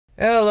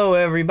Hello,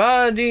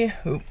 everybody.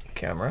 Oop,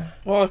 camera.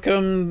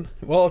 Welcome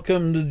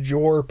to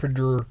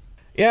Jeopardy.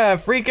 Yeah,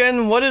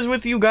 freaking, what is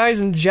with you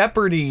guys in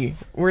Jeopardy?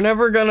 We're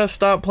never gonna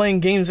stop playing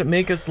games that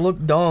make us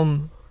look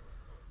dumb.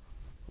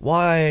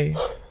 Why?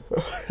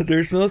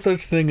 There's no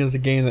such thing as a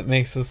game that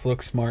makes us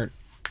look smart.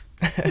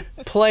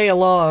 Play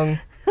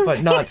along,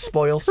 but not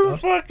spoil stuff.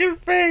 Fucking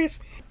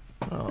face.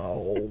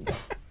 Oh,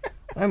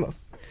 I'm a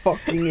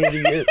fucking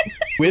idiot.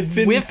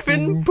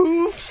 Whiffin'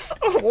 poofs?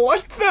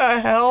 What the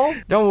hell?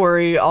 Don't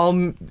worry,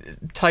 I'll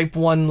type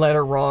one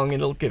letter wrong,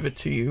 it'll give it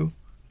to you.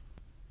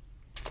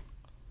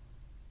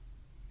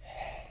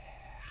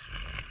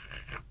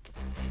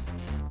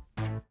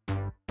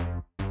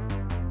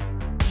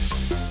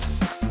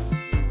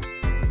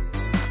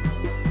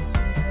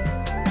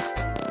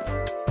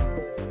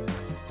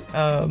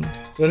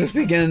 Let us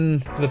begin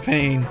the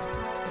pain.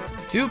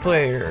 2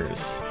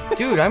 players.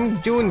 Dude, I'm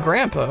doing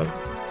grandpa.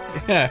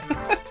 Yeah.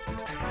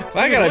 Dude,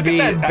 I gotta look be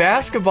at that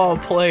basketball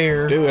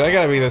player. Dude, I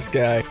gotta be this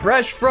guy.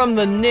 Fresh from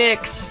the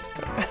Knicks.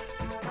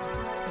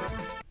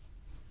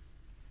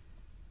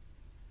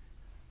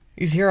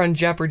 He's here on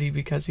Jeopardy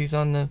because he's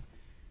on the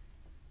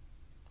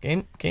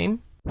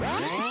game.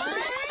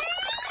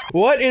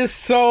 What is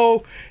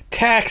so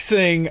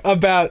taxing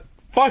about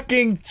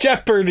fucking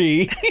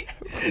Jeopardy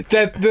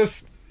that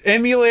this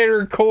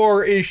emulator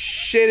core is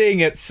shitting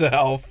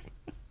itself?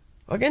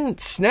 Fucking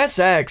SNES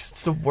X,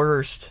 it's the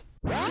worst.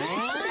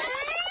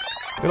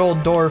 Good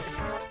old Dorf.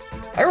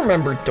 I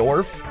remember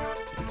Dorf.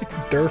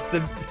 Durf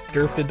the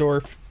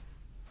dwarf.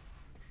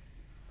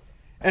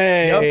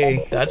 Hey.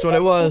 Yep, that's what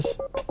it was.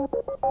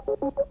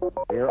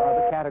 Here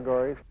are the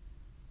categories.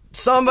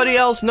 Somebody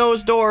else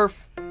knows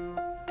Dorf.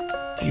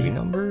 TV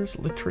numbers,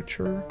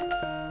 literature,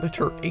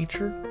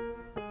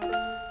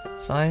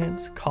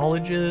 science,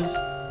 colleges,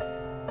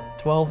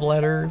 12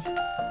 letters,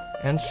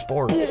 and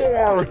sports.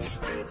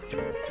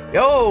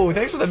 Yo,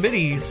 thanks for the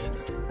biddies.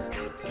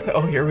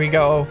 Oh, here we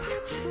go.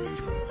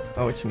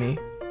 Oh, it's me.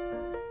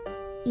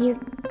 You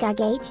got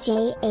H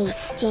J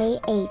H J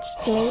H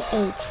J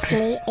H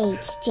J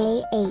H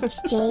J H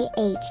J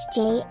H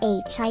J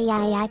H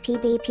I P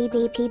B P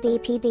B P B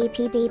P B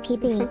P B P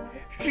B.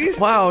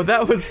 Wow,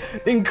 that was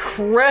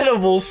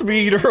incredible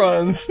speed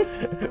runs.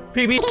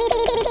 PB.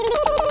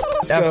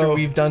 After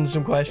we've done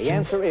some questions. The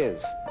answer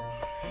is...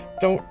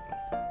 Don't.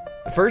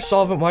 The first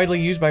solvent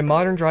widely used by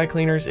modern dry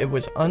cleaners, it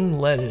was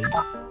unleaded.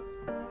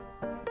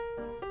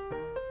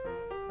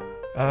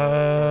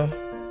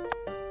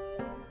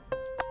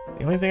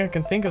 The only thing I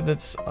can think of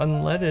that's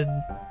unleaded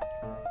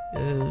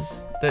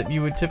is that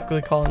you would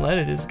typically call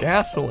unleaded is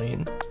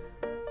gasoline.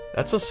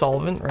 That's a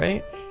solvent,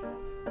 right?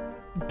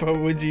 But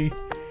would you...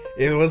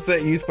 Was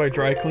that used by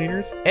dry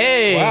cleaners?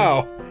 Hey!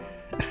 Wow.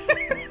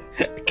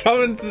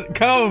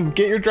 Come,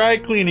 get your dry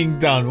cleaning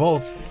done. We'll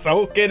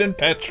soak it in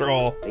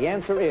petrol. The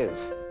answer is...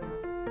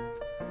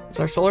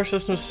 It's our solar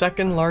system's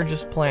second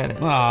largest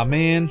planet. Aw,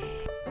 man.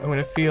 I'm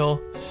gonna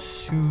feel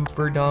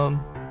super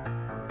dumb.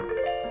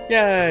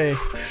 Yay.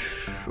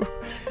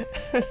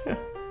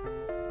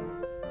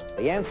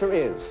 The answer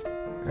is...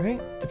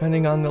 Right?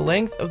 Depending on the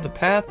length of the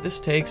path this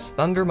takes,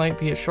 thunder might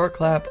be a short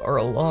clap or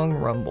a long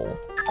rumble.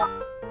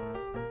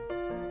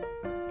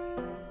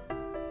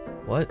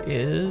 What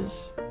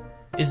is...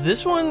 Is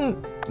this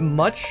one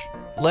much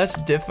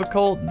less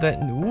difficult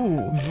than...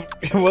 Ooh.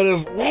 What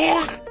is...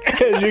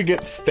 As you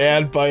get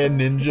stabbed by a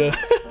ninja.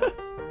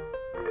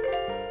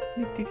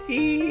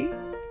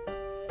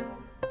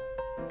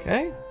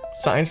 Okay.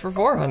 Science for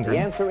 400. The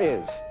answer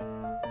is...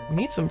 We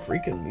need some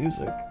freaking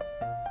music.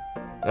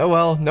 Oh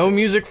well, no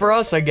music for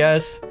us, I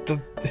guess.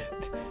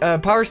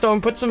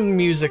 PowerStone, put some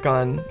music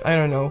on. I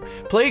don't know.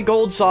 Play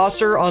Gold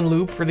Saucer on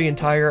loop for the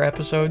entire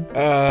episode.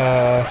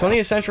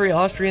 20th century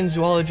Austrian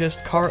zoologist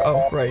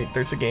Oh, right,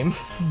 there's a game.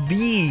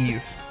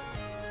 Bees.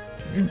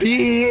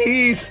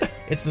 Bees.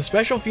 It's the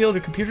special field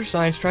of computer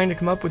science trying to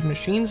come up with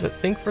machines that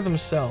think for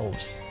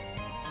themselves.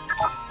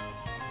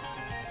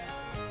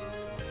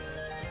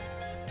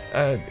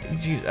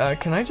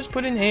 Can I just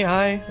put in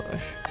AI?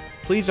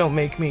 Please don't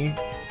make me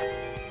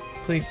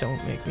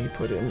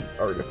put in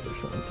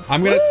artificial intelligence.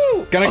 I'm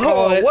gonna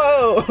call it.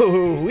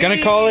 Whoa!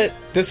 Gonna call it.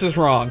 This is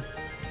wrong.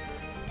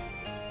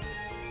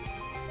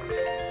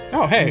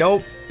 Oh, hey.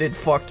 Nope, it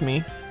fucked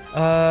me.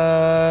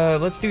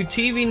 Let's do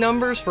TV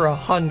numbers for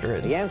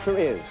 100. The answer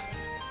is...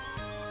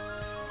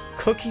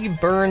 Cookie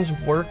Burns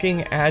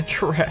working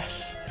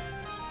address.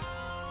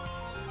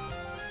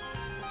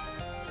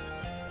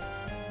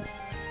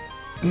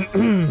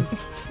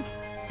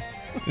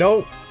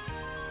 Nope.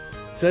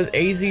 It says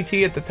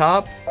AZT at the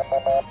top.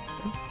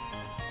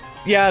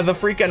 Yeah, the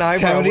freaking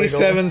eyebrow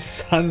 77 wiggle.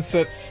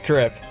 Sunset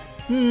Strip.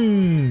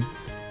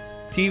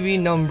 TV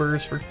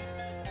numbers for...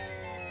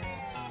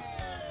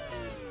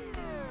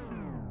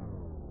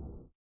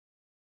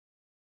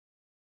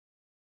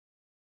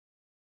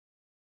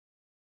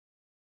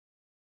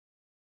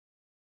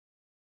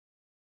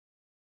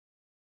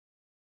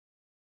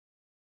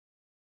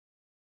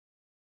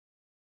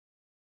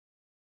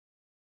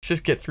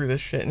 just get through this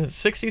shit. In the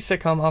 60s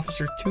sitcom,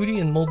 Officer Tootie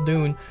and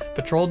Muldoon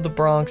patrolled the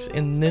Bronx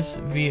in this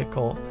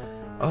vehicle.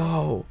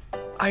 Oh,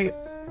 I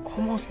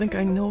almost think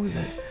I know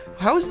this.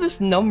 How is this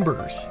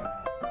numbers?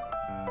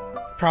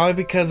 Probably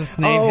because its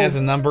name has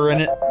a number in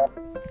it.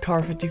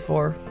 Car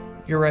 54.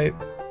 You're right.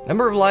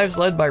 Number of lives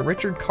led by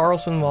Richard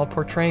Carlson while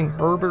portraying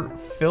Herbert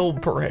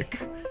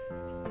Philbrick.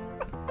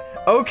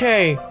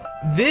 Okay,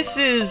 this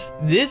is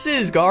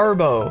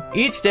Garbo.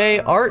 Each day,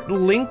 Art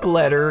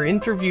Linkletter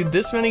interviewed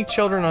this many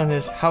children on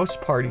his house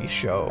party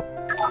show.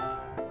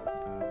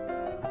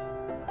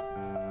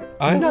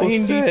 I will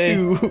say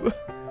 92.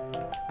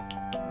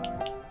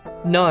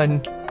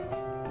 None.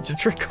 It's a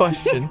trick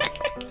question.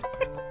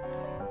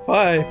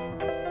 5.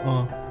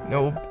 Oh.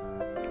 Nope.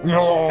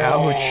 No.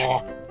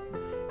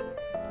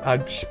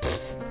 Ouch.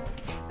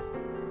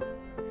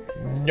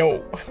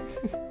 No.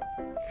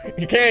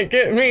 You can't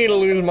get me to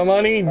lose my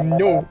money.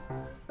 No.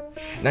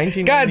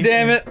 1992. God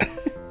damn it.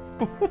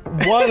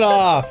 1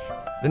 off.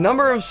 The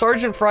number of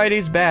Sergeant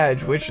Friday's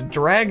badge, which a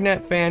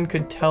Dragnet fan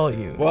could tell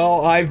you.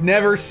 Well, I've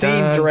never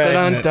seen Dun,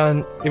 Dragnet.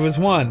 dun, dun, It was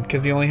 1,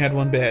 because he only had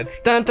 1 badge.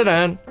 dun, dun,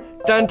 dun,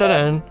 dun,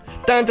 dun,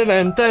 dun,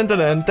 dun, dun,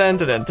 dun, dun,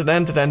 dun,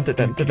 dun, dun, dun,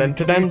 dun,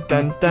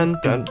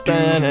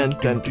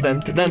 dun,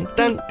 dun,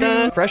 dun,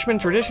 dun. Freshmen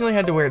traditionally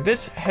had to wear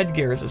this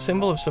headgear as a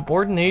symbol of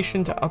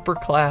subordination to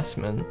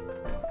upperclassmen.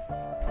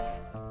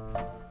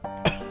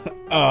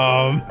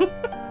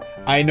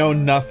 I know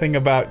nothing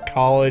about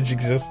college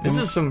existence. This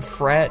is some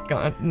frat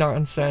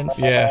nonsense.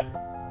 Yeah.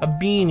 A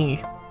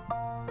beanie.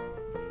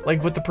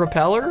 Like with the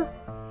propeller?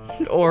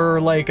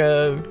 Or like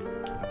a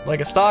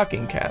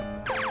stocking cap.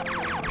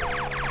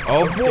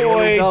 Oh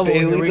boy, double,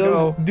 here daily we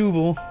go.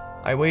 double.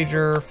 I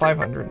wager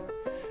 500.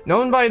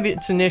 Known by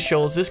its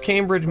initials, this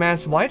Cambridge,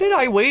 Mass. Why did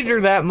I wager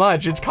that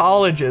much? It's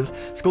colleges.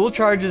 School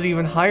charges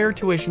even higher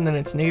tuition than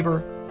its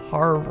neighbor,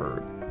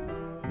 Harvard.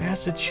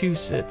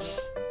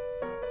 Massachusetts.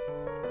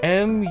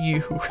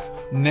 MU.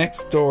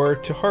 Next door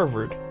to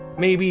Harvard.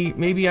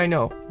 Maybe I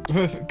know.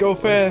 Go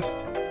fast.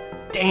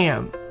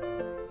 Damn.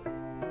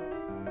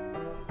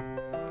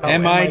 Oh,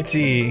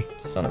 MIT.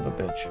 Son of a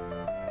bitch.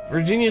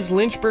 Virginia's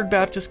Lynchburg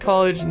Baptist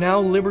College, now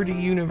Liberty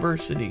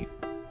University.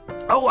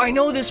 Oh, I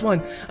know this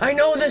one.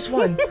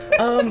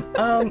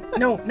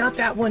 No, not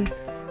that one.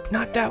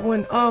 Not that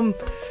one.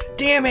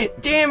 Damn it.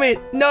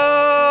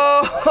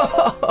 No!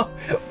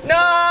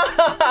 No!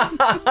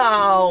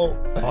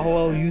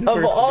 Powell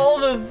University. Of all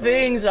the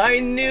things, I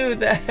knew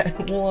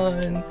that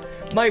one.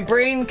 My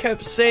brain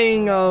kept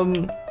saying,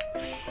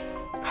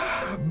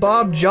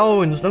 Bob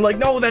Jones. I'm like,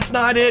 no, that's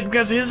not it,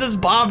 because his is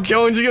Bob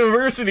Jones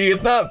University.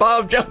 It's not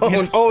Bob Jones.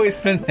 It's always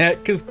been that,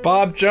 because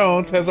Bob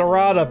Jones has a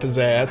rod up his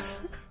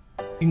ass.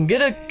 You can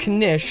get a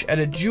knish at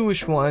a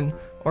Jewish one,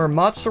 or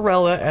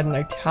mozzarella at an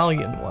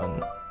Italian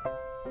one.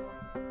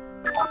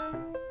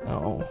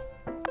 Oh.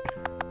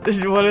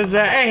 What is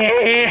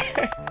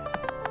that?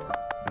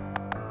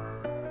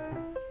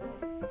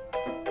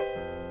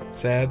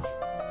 Sads.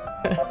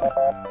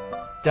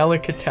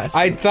 Delicatessen.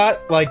 I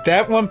thought, like,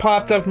 that one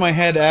popped up in my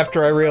head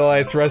after I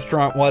realized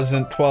restaurant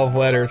wasn't 12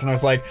 letters, and I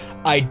was like,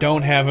 I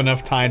don't have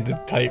enough time to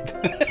type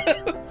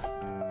this.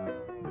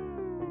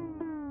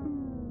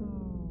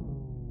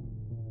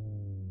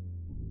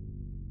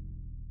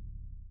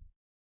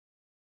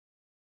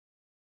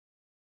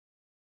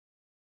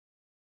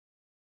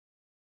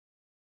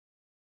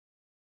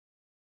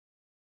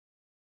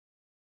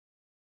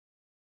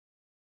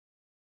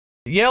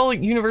 Yale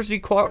University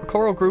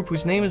choral group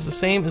whose name is the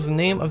same as the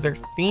name of their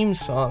theme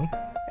song.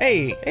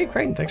 Hey,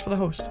 Creighton, thanks for the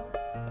host.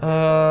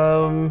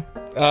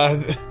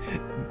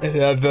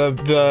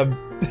 the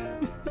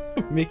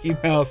Mickey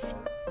Mouse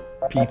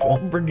people.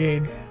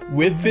 Brigade.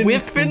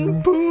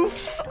 Whiffin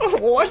Poofs?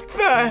 What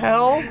the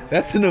hell?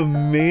 That's an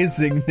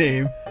amazing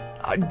name.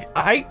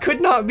 I could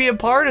not be a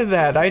part of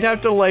that. I'd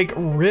have to, like,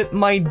 rip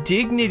my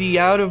dignity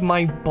out of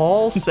my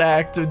ball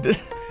sack to...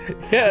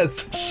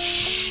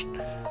 Yes.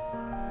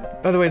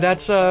 By the way,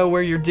 that's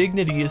where your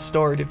dignity is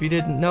stored, if you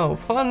didn't know.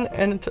 Fun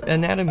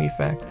anatomy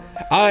fact.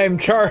 I'm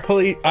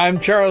Charlie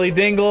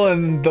Dingle,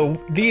 and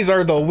these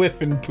are the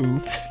Whiffin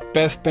Poofs.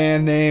 Best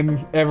band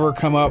name ever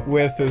come up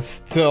with is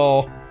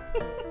still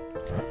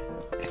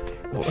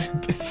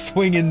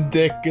Swinging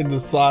Dick and the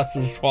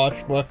Sausage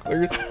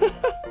Swashbucklers.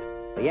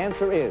 The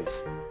answer is...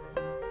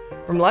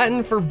 From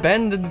Latin for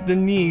bend the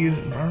knees.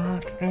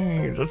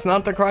 It's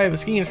not the cry of a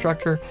ski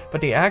instructor, but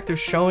the act of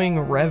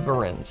showing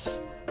reverence.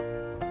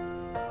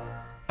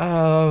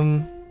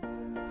 I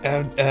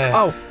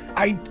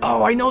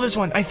know this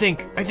one. I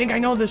think I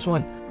know this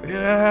one.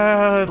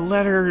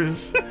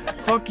 Letters.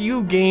 Fuck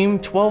you, game.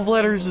 12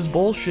 letters is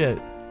bullshit.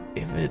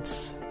 If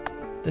it's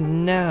the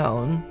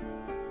noun,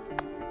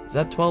 is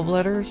that 12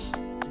 letters?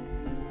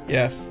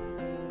 Yes.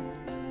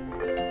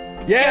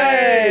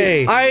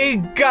 Yay! I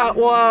got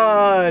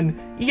one!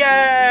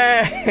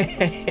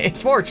 Yay!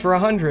 Sports for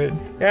 100.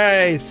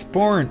 Yay,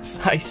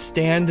 sports. I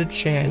stand a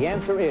chance. The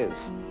answer is...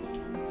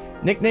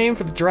 Nickname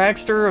for the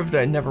dragster of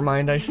the... Never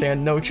mind, I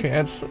stand no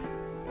chance.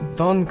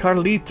 Don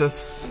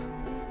Carlitos.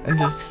 And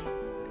just...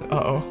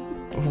 Uh-oh.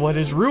 What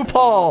is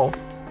RuPaul?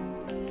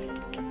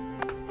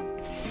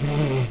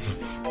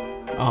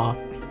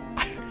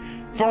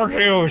 Fuck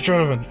you,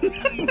 should have been.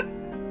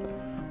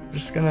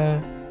 Just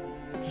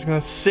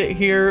gonna sit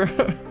here.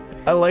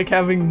 I like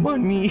having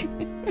money.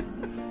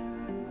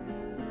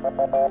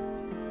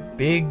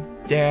 Big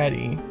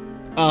Daddy.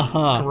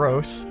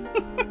 Gross.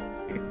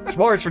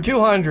 Sports for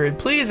 200.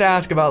 Please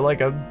ask about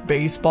like a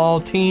baseball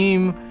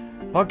team.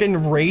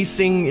 Fucking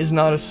racing is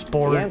not a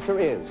sport. The answer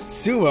is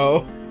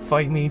Sumo.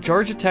 Fight me.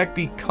 Georgia Tech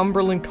beat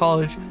Cumberland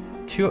College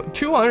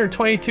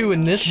 222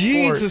 in this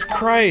Jesus sport.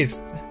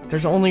 Christ.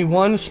 There's only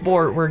one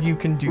sport where you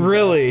can do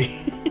Really?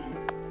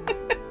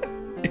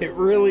 It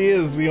really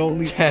is the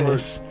only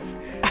tennis. sport.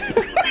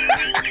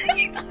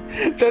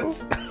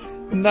 That's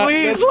not.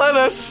 Please let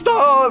us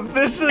stop.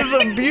 This is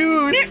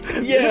abuse.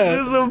 Yeah. This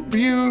is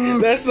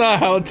abuse. That's not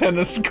how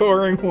tennis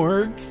scoring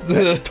works.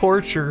 That's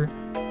torture.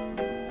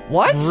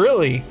 What?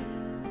 Really?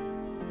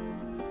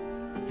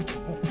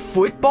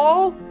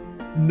 Football?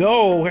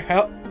 No,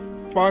 how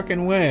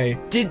fucking way.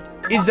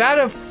 Is that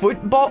a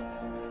football?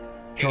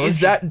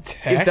 Is that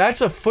Tech? if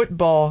that's a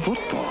football?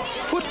 Football.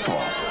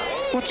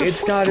 What's a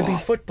It's got to be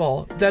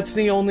football. That's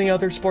the only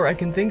other sport I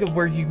can think of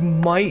where you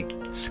might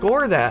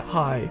score that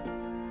high.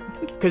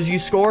 Because you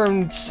score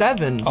in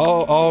sevens.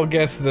 I'll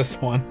guess this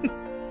one.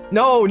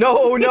 No.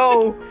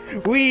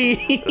 We.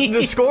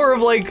 The score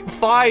of like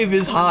 5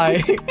 is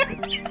high.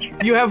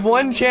 You have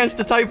one chance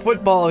to type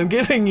football. I'm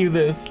giving you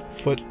this.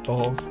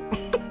 Footballs.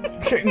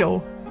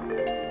 No.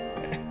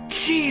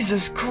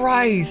 Jesus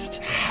Christ.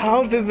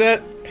 How did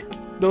that?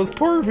 Those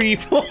poor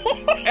people.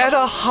 At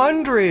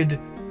 100,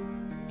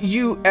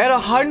 you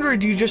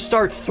just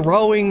start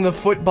throwing the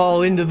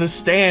football into the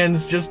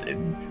stands. Just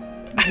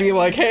Be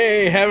like,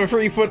 hey, have a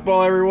free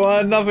football,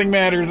 everyone. Nothing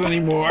matters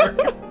anymore.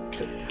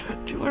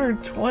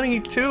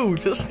 222.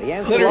 Just The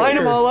answer line Literature.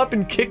 them all up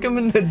and kick them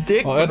in the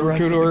dick. Well, for the Edward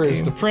rest of Tudor the is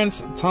game. the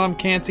prince. Tom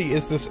Canty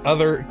is this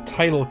other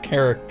title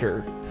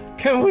character.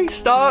 Can we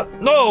stop?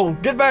 No,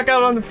 get back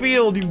out on the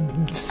field,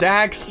 you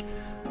sacks.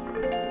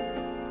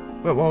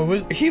 Wait, what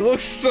was? He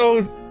looks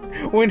so.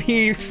 When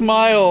he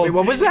smiled. Wait,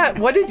 what was that?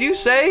 What did you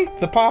say?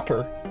 The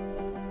Pauper.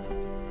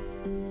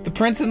 The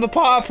Prince and the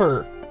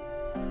Pauper.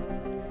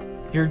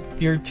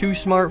 You're too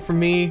smart for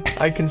me.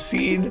 I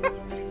concede.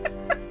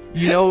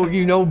 You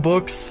know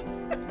books.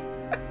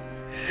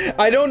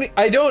 I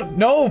don't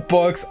know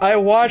books. I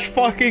watch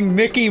fucking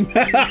Mickey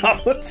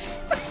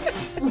Mouse.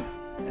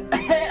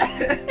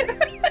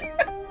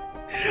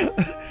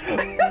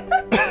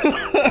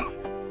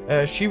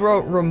 She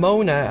wrote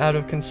Ramona out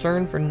of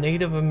concern for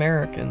Native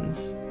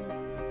Americans.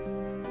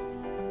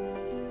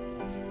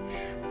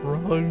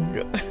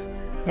 Shrug.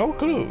 No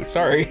clue.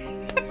 Sorry.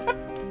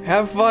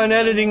 Have fun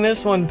editing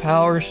this one,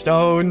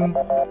 PowerStone.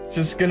 It's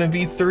just gonna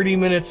be 30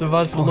 minutes of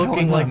us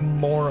looking like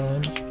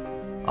morons.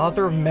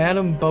 Author of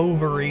Madame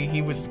Bovary,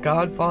 he was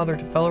godfather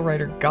to fellow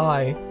writer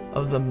Guy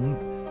of the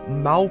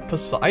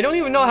Maupassant. I don't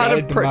even know how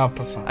Guy to de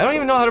Maupassant. I don't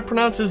even know how to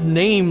pronounce his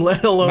name,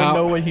 let alone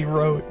know what he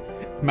wrote.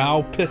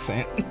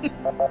 Maupassant.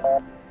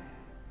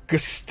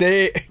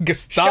 Shut up,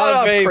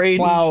 Gustave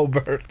Creighton.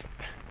 Flaubert.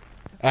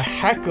 A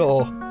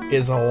heckle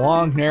is a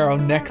long, narrow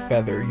neck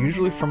feather,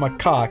 usually from a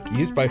cock,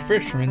 used by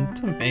fishermen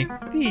to make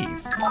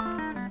these.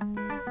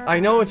 I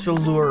know it's a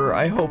lure.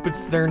 I hope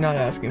they're not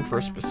asking for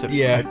a specific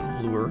type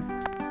of lure.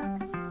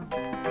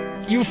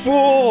 You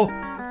fool!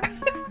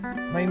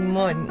 My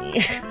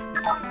money.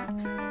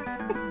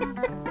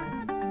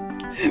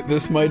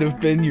 This might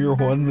have been your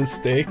one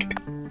mistake.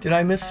 Did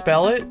I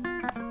misspell it?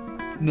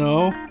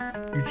 No,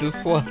 you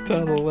just left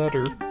out a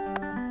letter.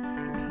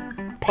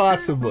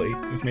 Possibly.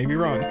 This may be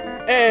wrong.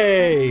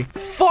 Hey!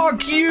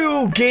 Fuck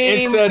you,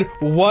 game! It said,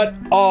 what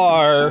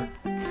are...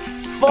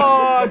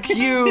 Fuck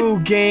you,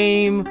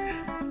 game!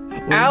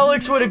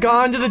 Alex would have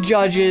gone to the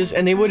judges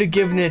and they would have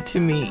given it to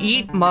me.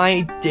 Eat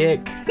my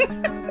dick.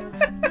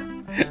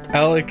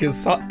 Alec is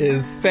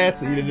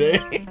sassy today.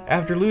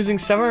 After losing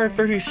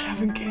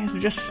 737 games in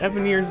just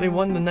 7 years, they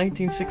won the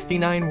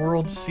 1969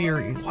 World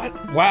Series.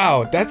 What?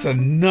 Wow, that's a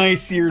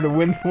nice year to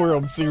win the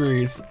World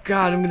Series.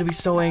 God, I'm gonna be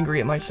so angry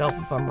at myself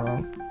if I'm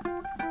wrong.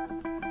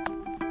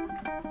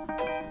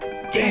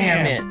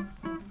 Damn it.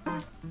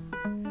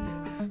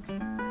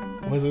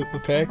 Was it the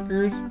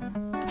Packers?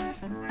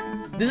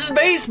 This is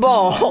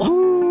baseball!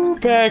 Ooh,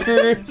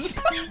 Packers!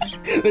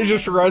 They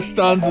just rushed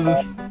onto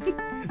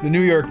the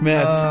New York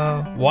Mets.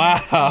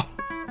 Wow.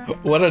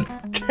 What a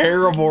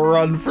terrible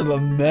run for the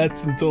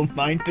Mets until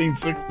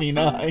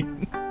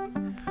 1969.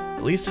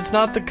 At least it's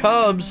not the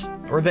Cubs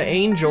or the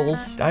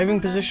Angels. Diving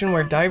position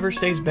where diver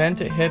stays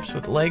bent at hips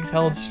with legs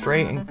held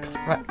straight and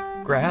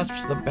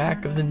grasps the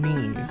back of the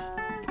knees.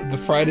 The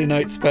Friday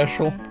night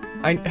special.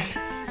 Okay.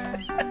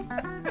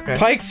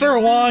 Pikes are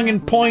long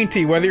and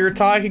pointy, whether you're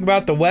talking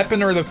about the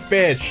weapon or the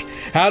fish.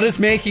 How does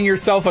making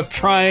yourself a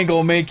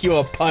triangle make you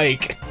a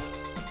pike?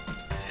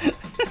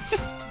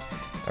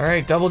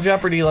 Alright, double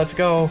Jeopardy, let's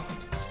go.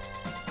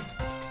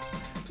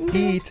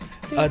 Eat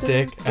a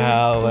dick,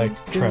 Alec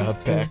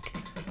Trebek.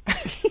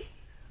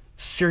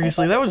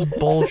 Seriously, that was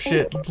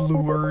bullshit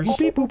lures.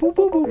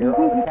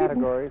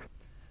 Categories.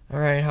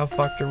 Alright, how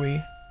fucked are we?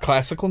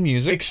 Classical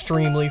music.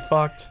 Extremely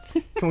fucked.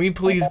 Can we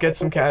please get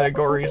some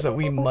categories that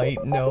we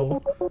might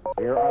know?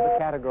 Here are the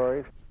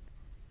categories.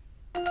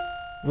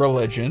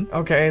 Religion.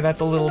 Okay, that's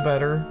a little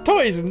better.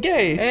 Toys and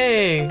games.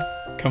 Hey!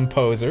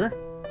 Composer.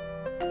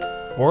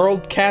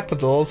 World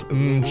capitals.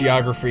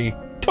 Geography.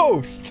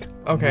 Toast.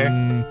 Okay.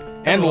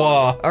 And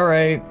law.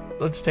 Alright,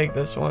 let's take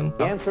this one.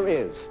 The answer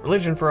is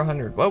Religion for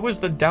 100. What was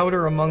the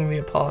doubter among the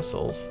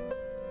apostles?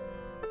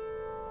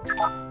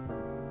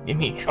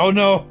 Gimme. Oh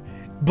no.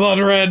 Blood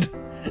red.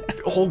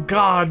 Oh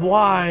god,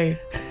 why?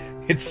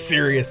 It's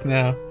serious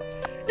now.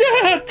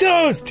 Yeah,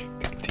 toast.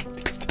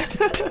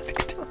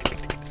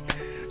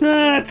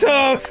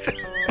 Toast.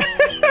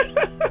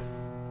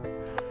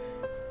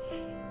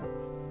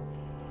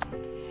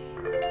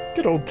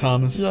 Good old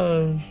Thomas.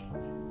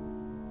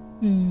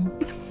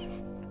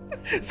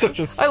 Such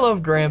a I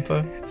love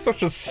Grandpa.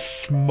 such a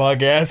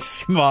smug ass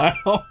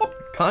smile.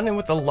 Continent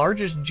with the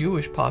largest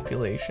Jewish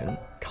population.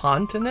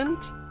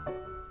 Continent?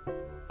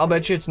 I'll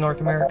bet you it's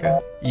North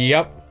America.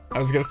 Yep. I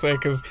was gonna say,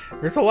 because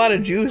there's a lot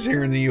of Jews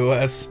here in the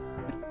U.S.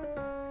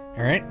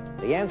 Alright.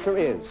 the answer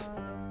is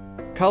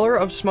Color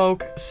of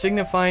smoke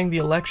signifying the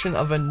election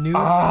of a new...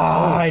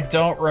 I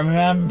don't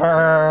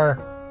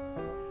remember.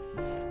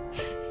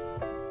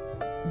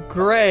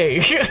 Gray.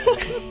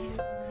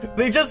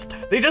 They just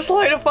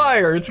light a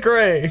fire. It's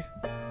gray.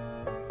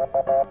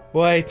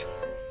 White.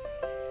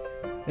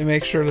 They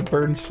make sure to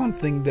burn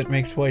something that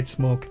makes white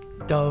smoke.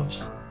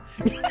 Doves.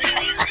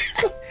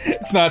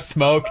 It's not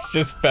smoke, it's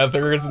just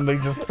feathers, and they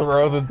just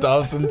throw the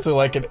doves into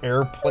like an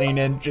airplane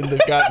engine they've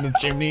got in the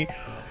chimney.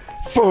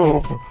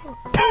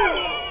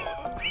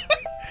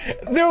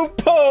 New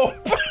Pope!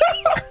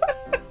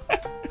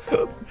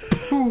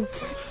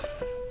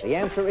 the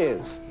answer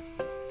is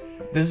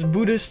This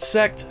Buddhist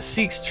sect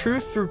seeks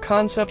truth through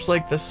concepts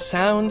like the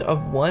sound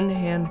of one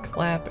hand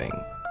clapping.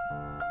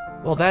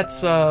 Well,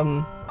 that's,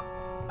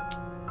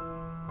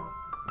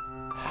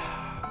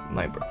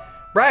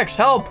 Brax,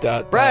 help!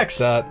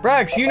 Brax!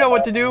 Brax, you know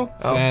what to do!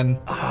 Zen.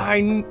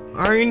 I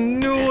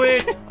knew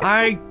it!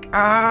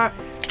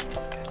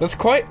 That's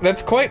quite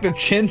the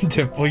chin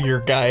dimple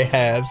your guy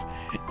has.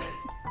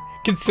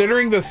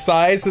 Considering the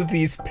size of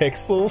these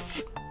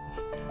pixels.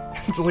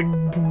 It's like,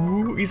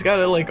 boo. He's got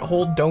a, like,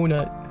 whole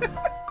donut.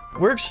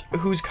 Works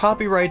whose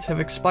copyrights have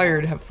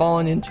expired have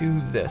fallen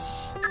into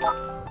this.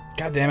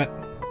 God damn it.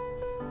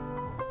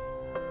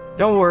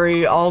 Don't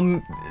worry,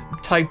 I'll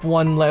type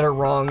one letter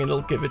wrong,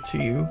 it'll give it to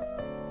you.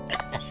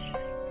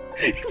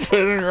 Put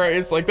it in right,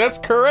 it's like, that's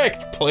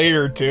correct,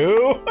 player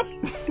 2.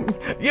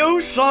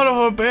 You son of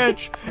a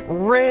bitch!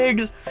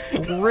 Rigged!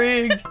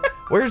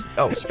 Where's...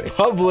 Oh, space.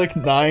 Public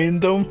 9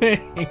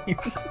 domain.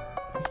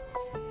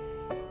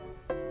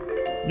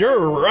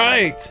 You're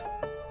right.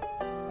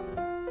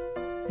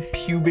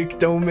 Pubic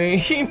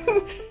domain.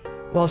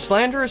 While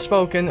slander is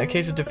spoken, a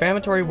case of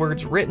defamatory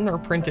words written or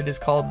printed is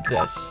called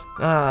this.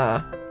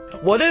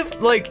 What if,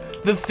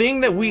 like, the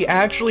thing that we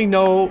actually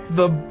know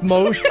the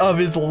most of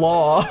is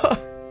law?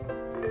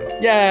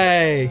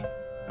 Yay.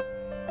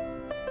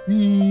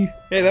 Hey,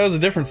 that was a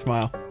different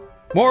smile.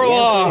 More the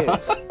law.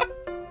 answer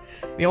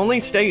is The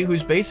only state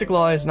whose basic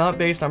law is not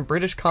based on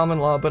British common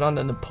law, but on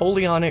the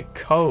Napoleonic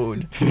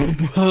Code.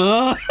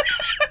 Huh?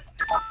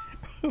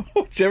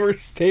 Whichever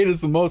state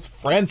is the most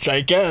French,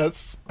 I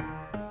guess.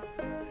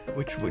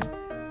 Which would...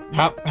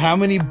 How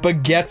many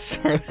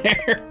baguettes are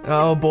there?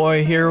 Oh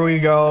boy, here we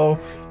go.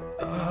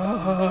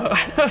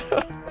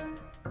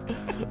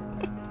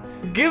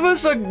 Give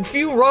us a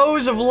few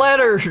rows of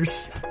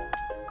letters.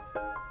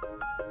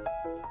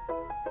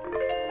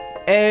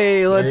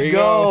 Hey, let's There you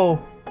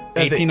go.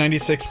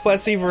 1896,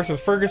 Plessy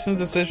versus Ferguson's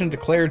decision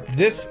declared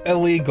this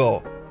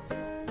illegal.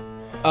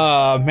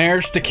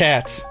 Marriage to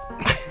cats.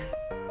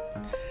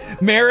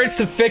 Marriage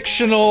to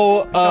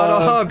fictional.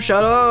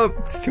 Shut up.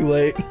 It's too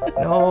late.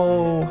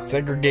 No.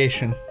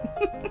 Segregation.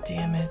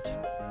 Damn it.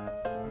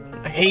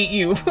 I hate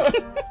you.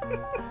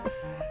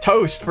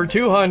 Toast for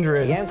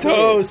 200. the answer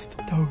Toast.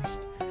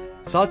 Toast.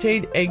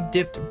 Sauteed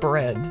egg-dipped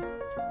bread.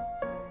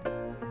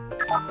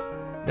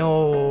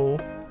 No.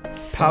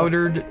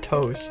 Powdered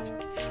toast.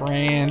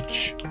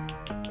 French.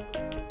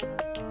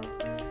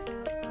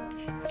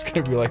 It's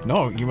gonna be like,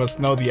 no, you must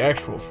know the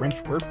actual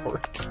French word for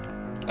it.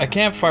 A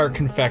campfire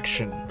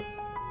confection.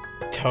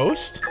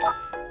 Toast?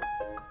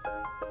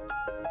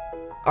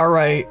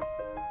 Alright.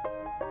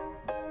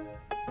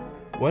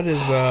 What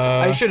is,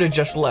 I should have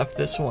just left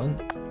this one.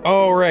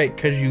 Oh, right,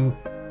 because you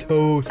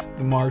toast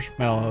the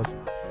marshmallows.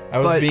 I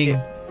was But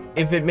being...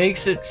 if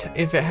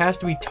it has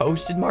to be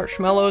toasted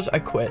marshmallows, I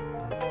quit.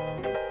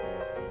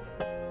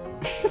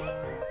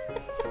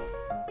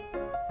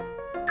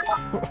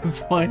 Let's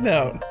find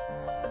out.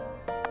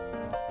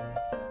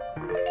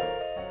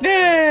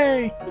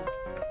 Yay!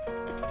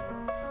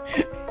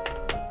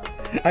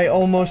 I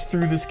almost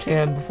threw this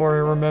can before I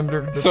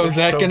remembered that So is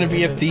there's that going to soda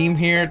be in a it. theme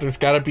here? There's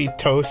got to be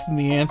toast in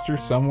the answer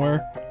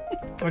somewhere.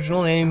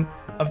 Original name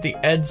of the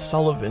Ed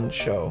Sullivan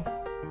Show.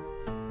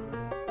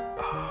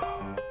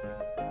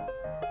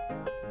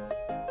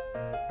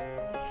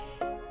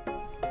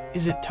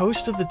 Is it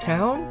Toast of the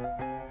Town?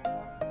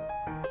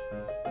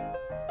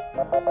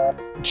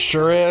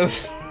 Sure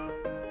is.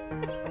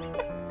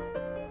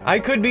 I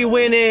could be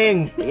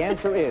winning. The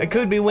answer is I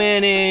could be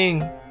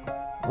winning.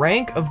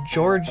 Rank of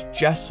George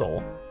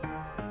Jessel.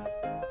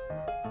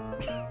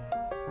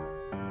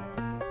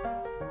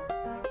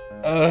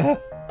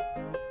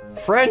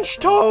 French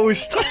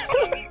toast.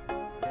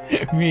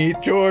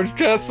 Meet George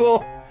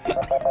Jessel.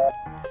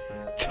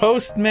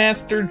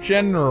 Toastmaster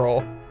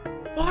General.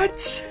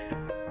 What?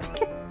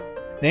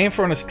 Named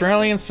for an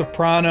Australian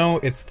soprano,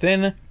 it's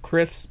thin,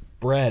 crisp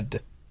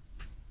bread.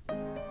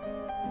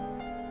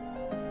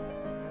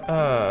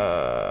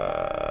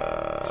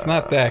 It's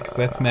not that, because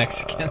that's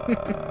Mexican.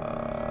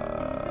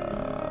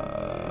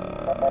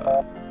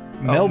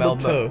 Melba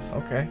toast.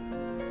 Okay.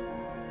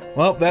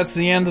 Well, that's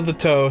the end of the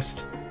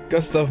toast.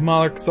 Gustav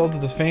Mahler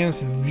consulted the famous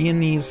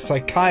Viennese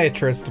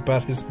psychiatrist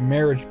about his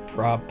marriage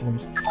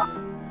problems.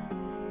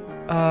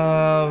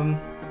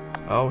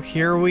 Oh,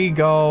 here we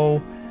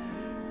go.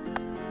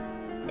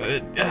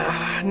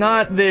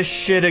 Not this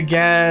shit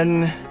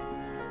again.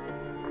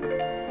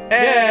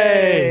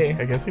 Hey!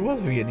 I guess he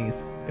was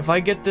Viennese. If I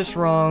get this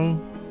wrong,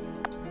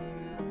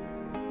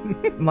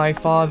 my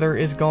father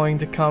is going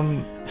to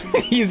come.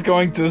 He's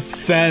going to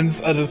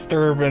sense a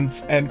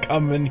disturbance and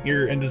come in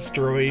here and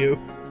destroy you.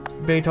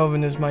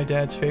 Beethoven is my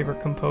dad's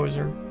favorite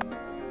composer.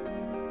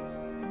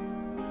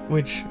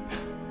 Which,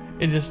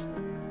 it just...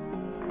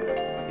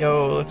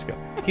 Yo, let's go.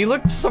 He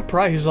looked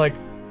surprised. He's like,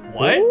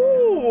 what?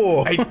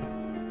 Ooh.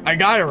 I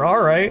got it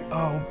all right.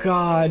 Oh,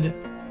 God.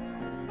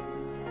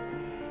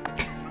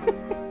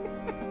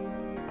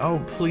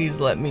 Oh,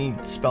 please let me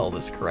spell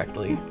this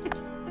correctly.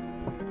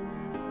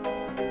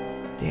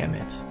 Damn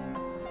it.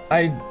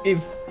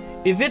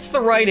 If it's the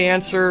right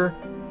answer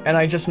and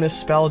I just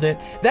misspelled it,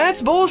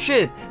 that's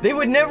bullshit. They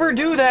would never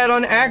do that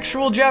on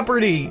actual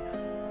Jeopardy.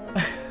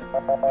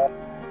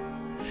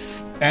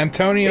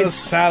 Antonio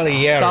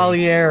Salieri.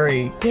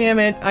 Salieri. Damn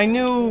it. I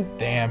knew.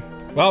 Damn.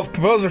 Well,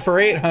 composer for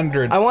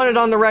 800. I wanted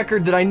on the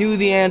record that I knew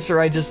the answer.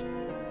 I just...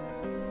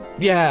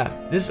 Yeah.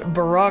 This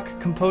Baroque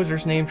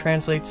composer's name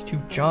translates to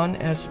John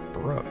S.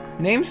 Brooke.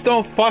 Names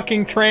don't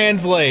fucking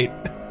translate.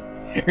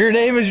 Your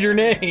name is your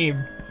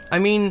name. I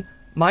mean,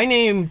 my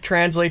name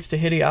translates to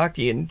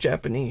Hideaki in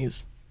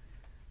Japanese.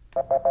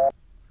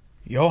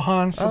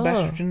 Johann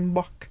Sebastian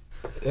Bach.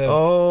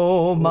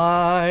 Oh,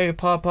 my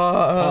papa.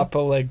 Papa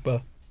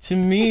Legba. To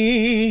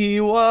me, he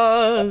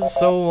was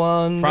so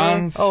wonderful.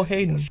 Franz. Oh,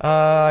 Hayden.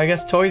 I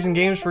guess toys and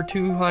games for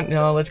 200.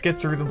 No, let's get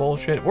through the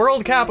bullshit.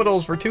 World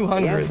capitals for the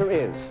 200. answer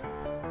is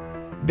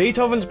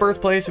Beethoven's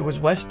birthplace, it was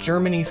West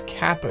Germany's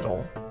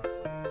capital.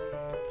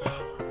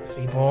 Is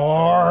he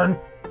born?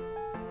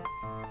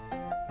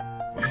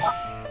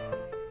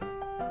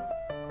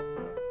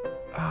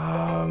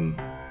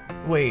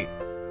 Wait.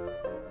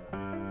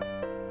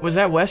 Was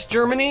that West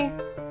Germany?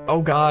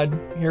 Oh god,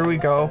 here we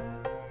go.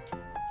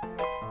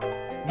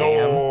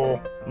 Damn.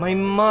 Oh, My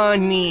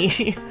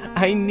money.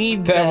 I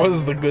need that. that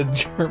was the good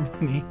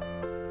Germany.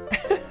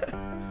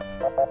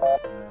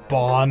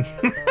 Bonn.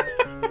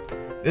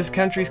 This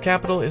country's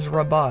capital is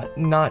Rabat,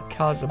 not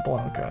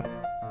Casablanca.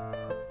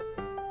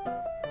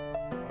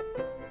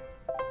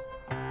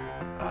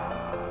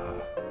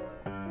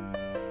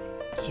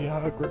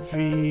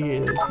 Geography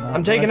is not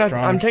I'm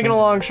taking a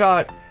long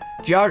shot.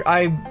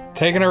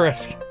 Taking a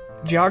risk.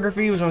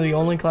 Geography was one of the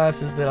only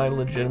classes that I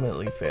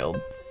legitimately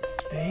failed.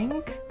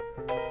 Think?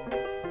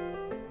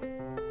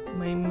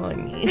 My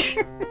money.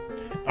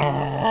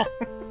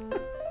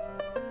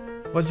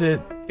 Was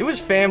it? It was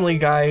Family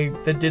Guy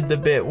that did the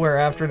bit where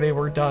after they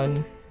were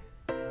done.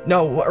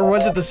 No, or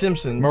was it The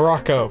Simpsons?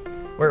 Morocco.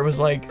 Where it was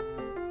like,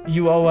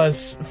 you owe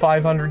us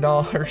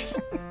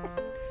 $500.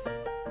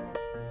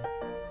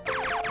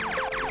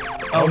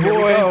 Oh, here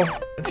we go.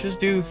 Let's just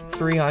do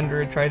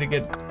 300, try to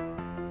get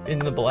in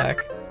the black.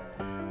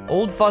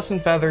 Old Fuss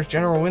and Feathers,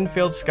 General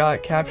Winfield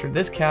Scott captured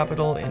this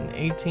capital in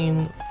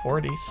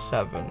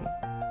 1847.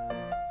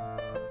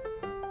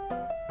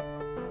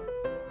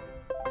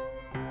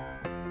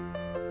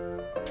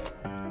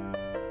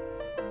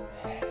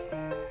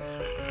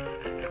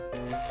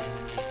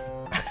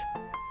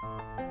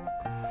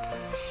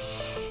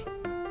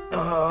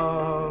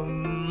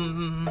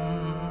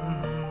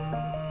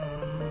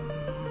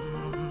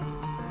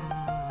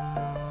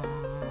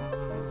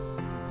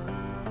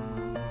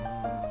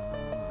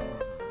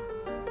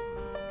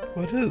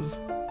 What is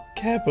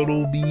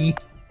capital B?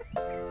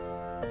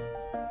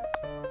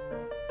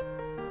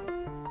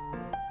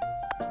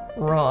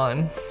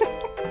 Ron.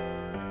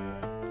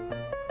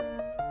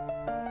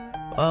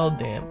 Well,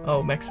 damn.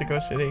 Oh, Mexico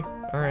City.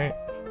 Alright.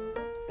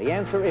 the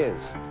answer is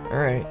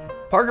Alright.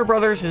 Parker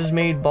Brothers has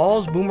made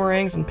balls,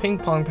 boomerangs, and ping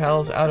pong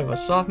paddles out of a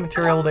soft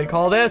material they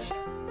call this.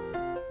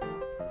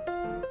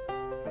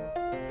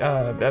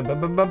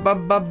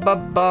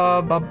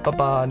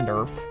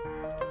 Nerf.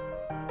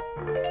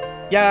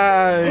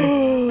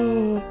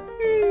 Yay!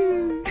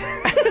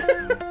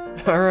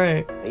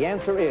 Alright. the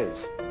answer is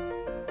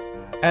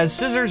As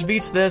scissors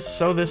beats this,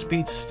 so this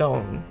beats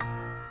stone.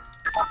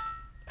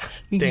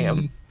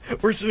 Damn.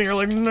 We're sitting here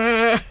like,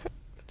 nah.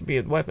 To be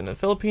a weapon in the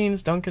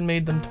Philippines, Duncan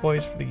made them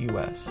toys for the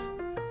US.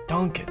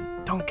 Duncan.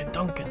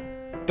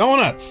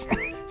 Donuts.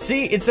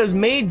 See, it says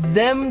made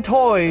them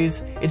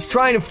toys. It's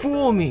trying to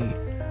fool me.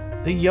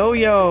 The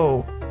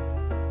yo-yo.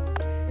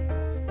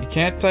 You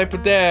can't type a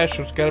dash.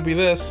 It's gotta be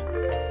this.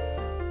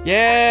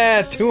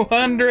 Yeah,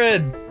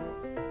 200.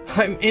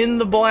 I'm in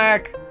the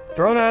black.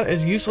 Thrown out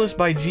as useless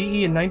by GE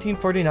in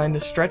 1949, the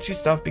stretchy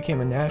stuff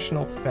became a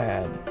national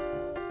fad.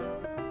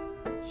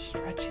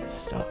 Stretchy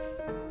stuff.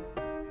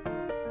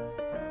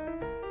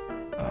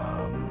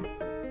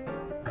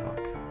 Fuck.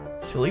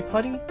 Silly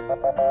putty?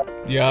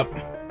 Yup.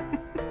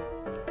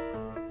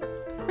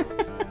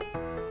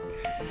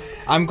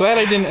 I'm glad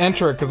I didn't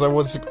enter it because I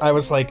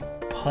was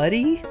like,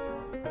 putty?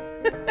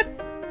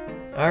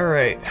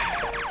 Alright.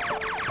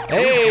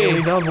 Hey!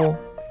 Daily double.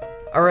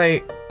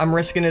 Alright, I'm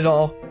risking it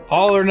all.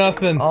 All or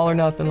nothing. All or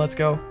nothing, let's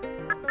go.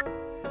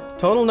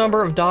 Total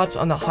number of dots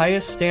on the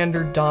highest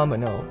standard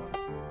domino.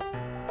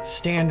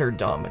 Standard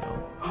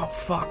domino. Oh,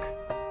 fuck.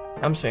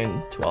 I'm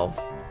saying 12.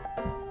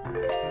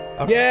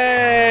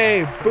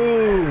 Yay!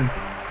 Boom!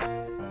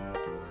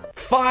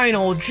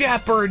 Final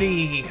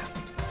Jeopardy!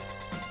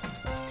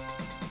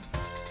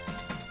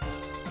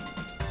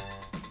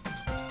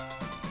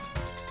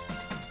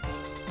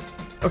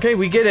 Okay,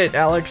 we get it,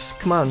 Alex.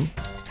 Come on.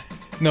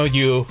 No,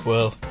 you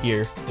will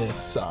hear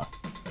this song.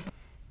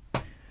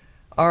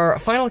 Our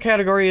final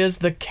category is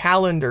the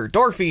calendar.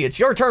 Dorothy, it's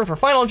your turn for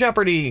Final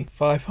Jeopardy!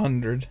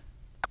 500.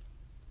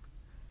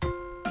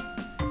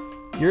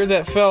 Year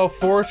that fell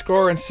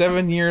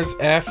 77 years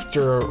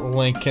after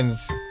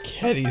Lincoln's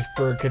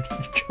Gettysburg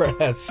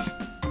Address.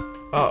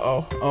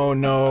 Uh-oh. Oh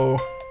no.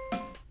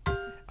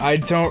 I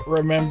don't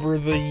remember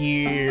the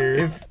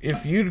year.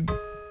 If you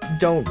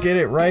don't get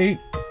it right...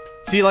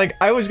 See, like,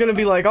 I was gonna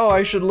be like, oh,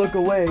 I should look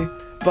away.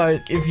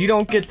 But if you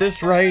don't get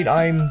this right,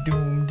 I'm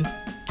doomed.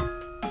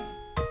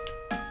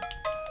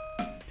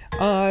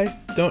 I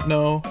don't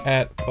know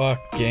at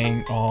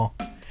fucking all.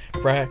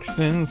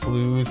 Braxton's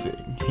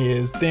losing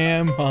his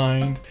damn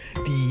mind.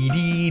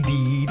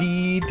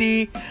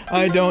 Dee.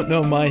 I don't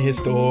know my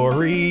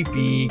history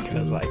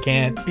because I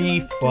can't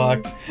be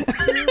fucked.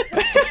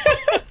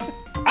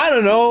 I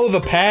don't know the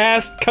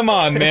past. Come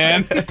on,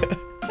 man.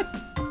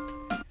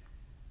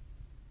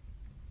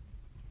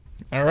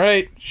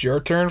 Alright, it's your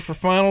turn for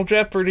Final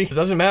Jeopardy. It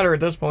doesn't matter at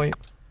this point.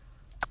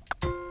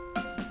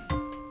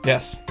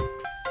 Yes.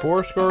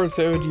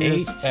 77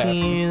 years after.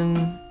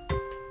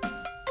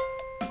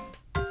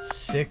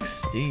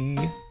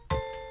 1862.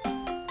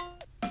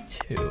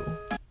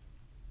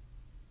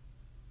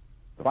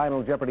 The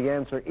Final Jeopardy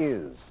answer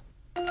is...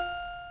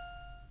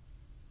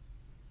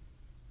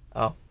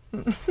 Oh.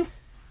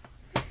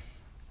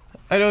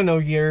 I don't know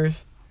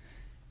years.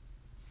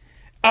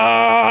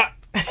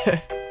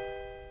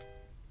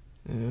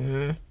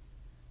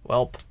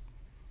 Welp.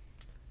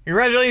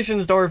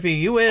 Congratulations, Dorothy,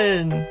 you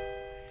win!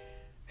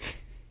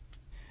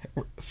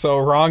 So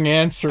wrong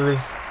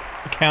answers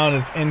count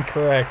as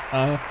incorrect,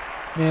 huh?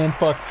 Man,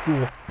 fuck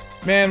school.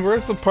 Man,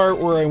 where's the part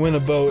where I win a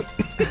boat?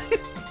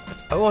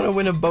 I want to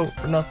win a boat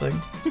for nothing.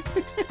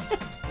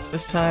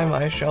 This time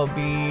I shall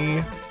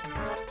be...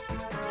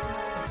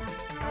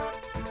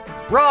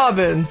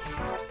 Robin!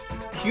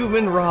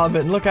 Human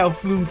Robin. Look how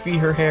floofy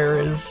her hair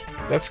is.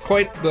 That's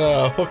quite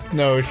the hook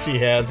nose she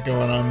has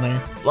going on there.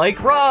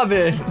 Like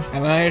Robin!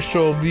 And I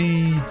shall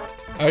be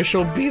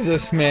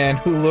this man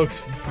who looks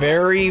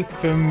very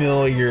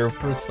familiar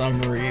for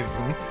some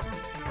reason.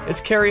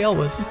 It's Carrie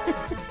Elwes.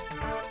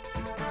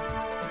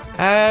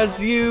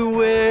 As you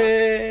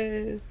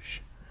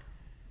wish.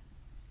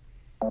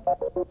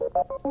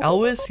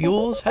 Elwes?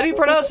 Yules? How do you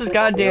pronounce his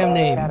goddamn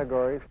name?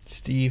 Categories.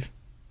 Steve.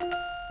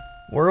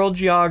 World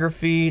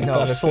geography.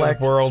 No,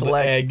 select. World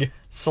select. egg.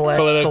 Select.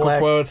 Political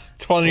select, quotes. 20th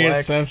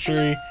select,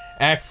 century.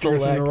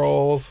 Actors select, and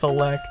roles.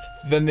 Select.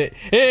 In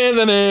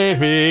the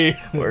Navy.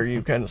 Where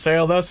you can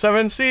sail the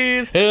 7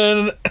 seas.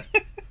 Press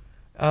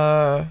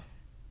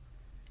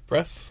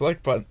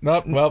select button.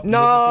 Nope, well, No! this is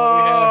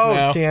what we have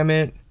now. Damn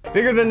it.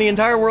 Bigger than the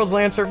entire world's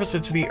land surface,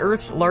 it's the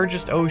Earth's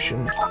largest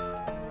ocean.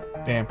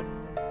 Damn.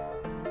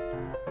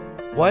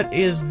 What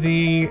is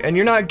the... And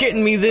you're not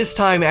getting me this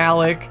time,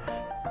 Alec.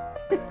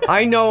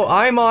 I know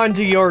I'm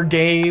onto your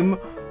game.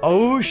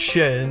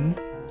 Ocean.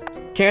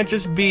 Can't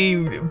just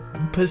be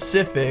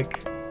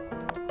Pacific.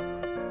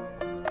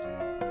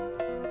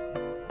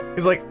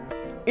 It's like,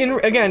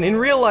 in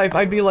real life,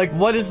 I'd be like,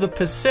 what is the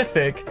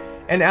Pacific?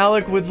 And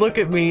Alec would look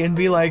at me and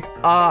be like,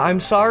 I'm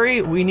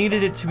sorry, we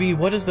needed it to be,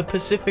 what is the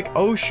Pacific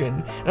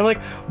Ocean? And I'm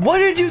like, what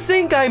did you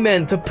think I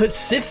meant? The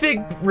Pacific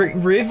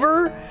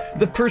River?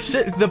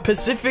 The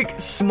Pacific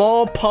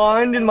small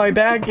pond in my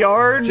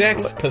backyard?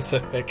 Jack's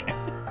Pacific.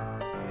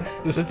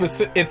 It's a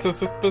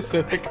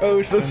Pacific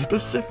Ocean. The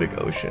Pacific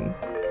Ocean.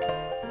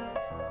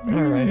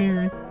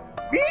 Alright.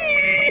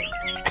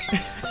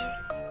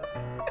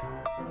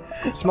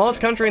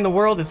 Smallest country in the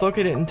world is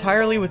located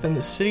entirely within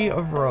the city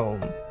of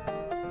Rome.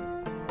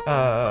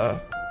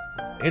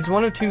 It's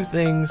one of two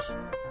things,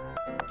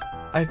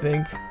 I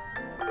think.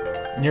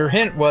 Your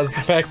hint was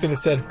the fact that it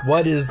said,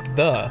 what is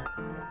the?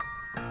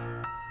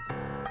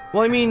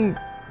 Well, I mean,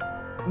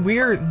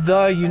 We're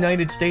the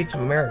United States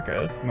of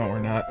America. No, we're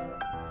not.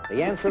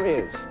 The answer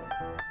is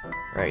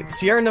Right. The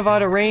Sierra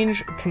Nevada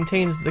range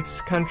contains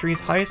this country's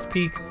highest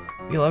peak,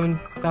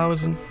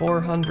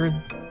 11,400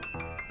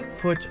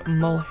 foot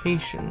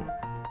Mulhation.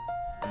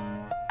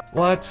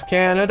 What's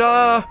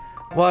Canada?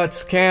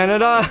 What's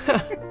Canada?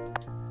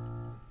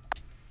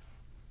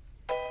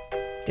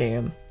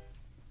 Damn.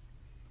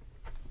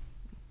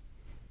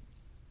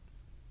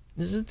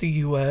 Is it the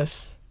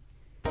US?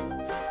 I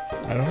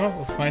don't know.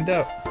 Let's find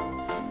out.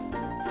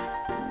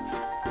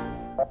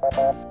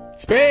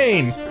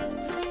 Spain!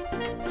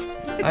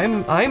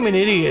 I'm an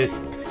idiot.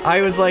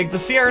 I was like, the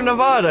Sierra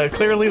Nevada.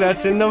 Clearly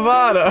that's in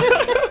Nevada.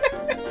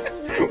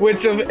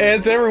 Which,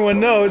 as everyone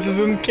knows, is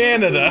in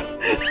Canada.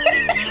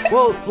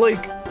 Well,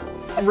 like,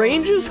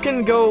 ranges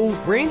can go,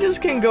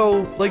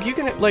 like, you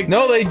can, like...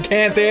 No, they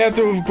can't. They have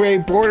to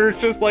break borders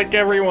just like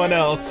everyone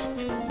else.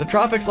 The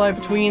tropics lie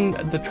between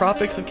the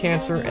Tropics of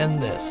Cancer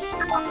and this.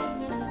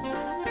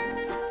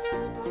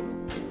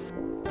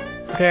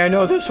 Okay, I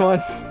know this one.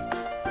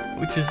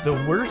 Which is the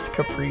worst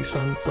Capri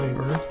Sun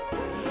flavor.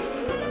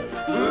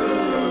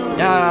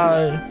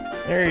 Yeah,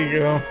 there you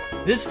go.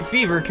 This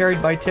fever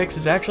carried by ticks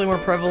is actually more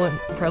prevalent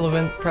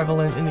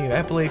in the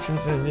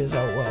Appalachians than it is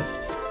out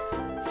west.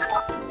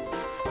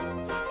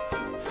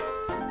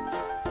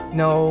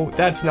 No,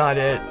 that's not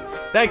it.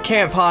 That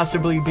can't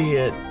possibly be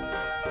it.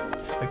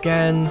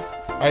 Again.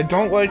 I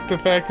don't like the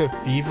fact that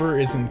fever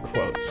is in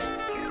quotes.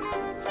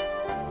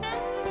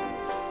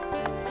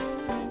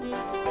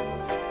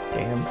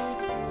 Damn.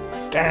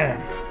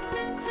 Damn.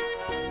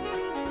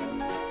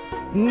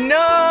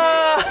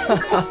 No!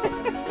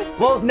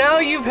 Well, now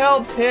you've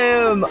helped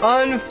him.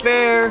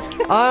 Unfair.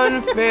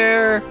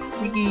 Unfair.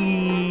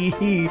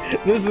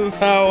 This is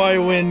how I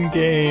win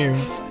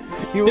games.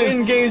 You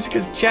win games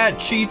because chat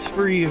cheats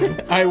for you.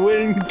 I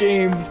win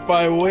games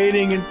by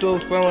waiting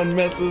until someone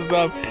messes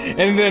up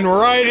and then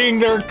riding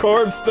their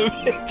corpse to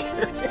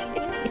victory.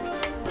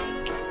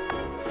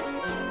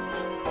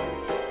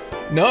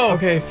 No,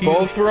 okay,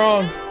 both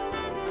wrong.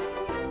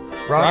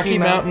 Rocky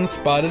Mountain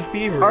spotted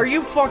fever. Are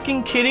you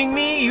fucking kidding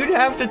me? You'd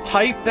have to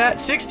type that.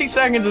 60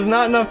 seconds is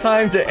not enough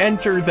time to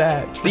enter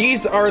that.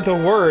 These are the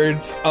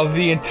words of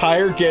the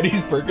entire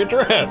Gettysburg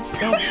Address.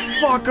 Oh,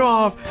 fuck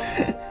off.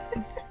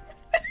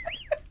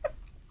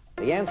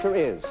 the answer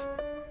is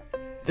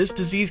This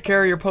disease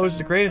carrier poses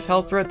the greatest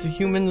health threat to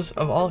humans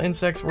of all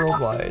insects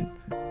worldwide.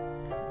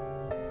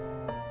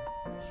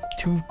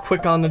 Too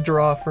quick on the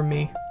draw for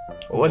me.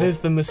 What is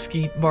the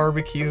mesquite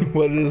barbecue?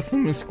 What is the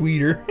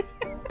mosquito?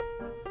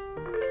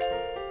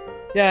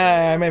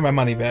 Yeah, I made my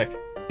money back.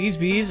 These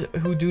bees,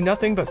 who do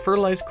nothing but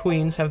fertilize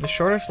queens, have the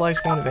shortest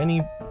lifespan of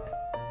any...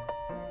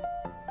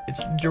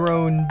 It's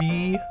drone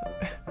bee.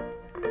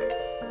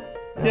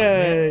 Oh,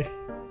 yay! Man.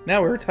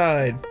 Now we're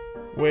tied.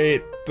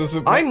 Wait, does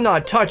it... I'm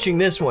not touching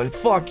this one.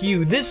 Fuck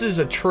you. This is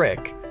a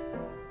trick.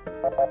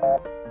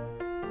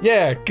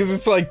 Yeah, because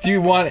it's like, do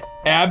you want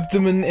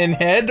abdomen and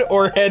head,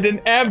 or head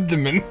and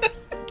abdomen?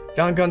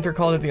 John Gunther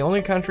called it the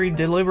only country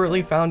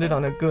deliberately founded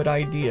on a good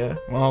idea.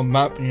 Well,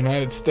 not the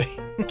United States.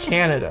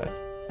 Canada.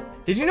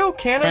 Did you know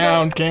Canada?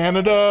 Found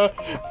Canada.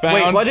 Found...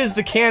 Wait, what is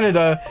the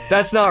Canada?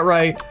 That's not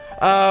right.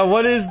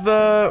 What is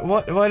the...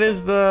 What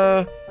is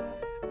the...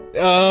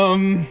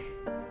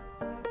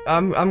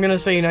 I'm gonna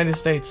say United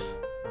States.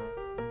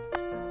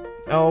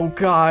 Oh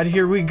god,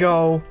 here we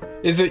go.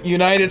 Is it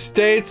United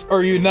States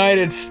or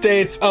United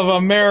States of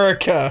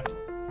America?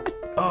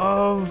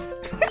 Of...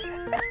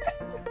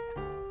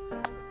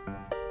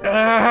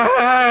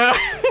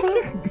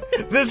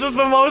 This is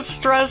the most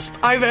stressed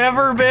I've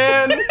ever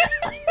been.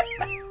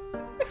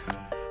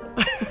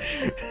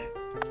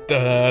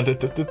 No,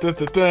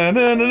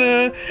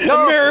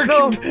 American.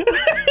 no.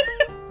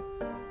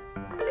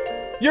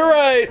 You're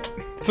right.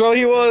 So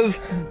he was.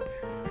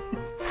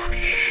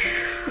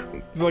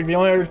 It's like the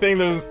only other thing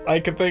that was, I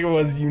could think of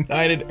was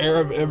United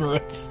Arab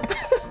Emirates.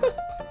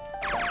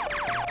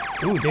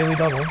 Ooh, Daily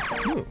Double.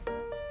 Ooh.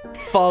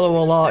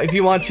 Follow along if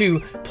you want to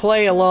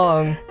play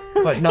along,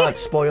 but not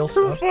spoil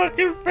stuff. Her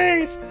fucking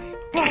face.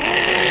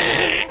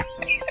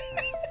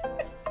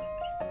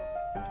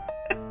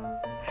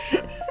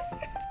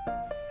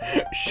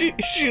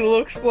 She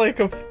looks like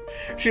an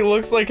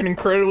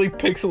incredibly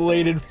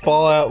pixelated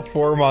Fallout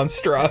 4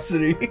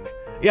 monstrosity.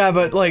 Yeah,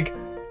 but like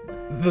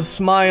the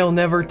smile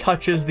never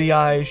touches the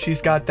eyes.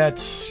 She's got that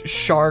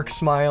shark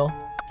smile.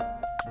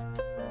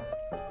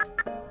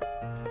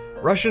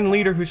 Russian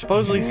leader who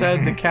supposedly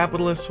said the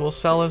capitalists will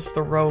sell us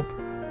the rope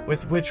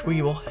with which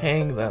we will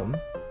hang them.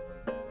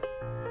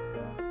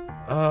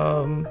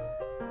 Oh.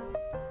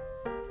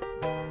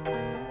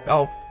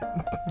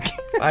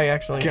 I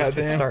accidentally just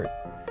hit start.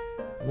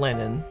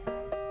 Lenin.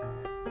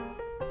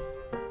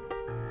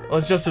 Well,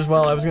 it's just as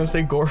well. I was gonna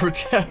say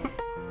Gorbachev.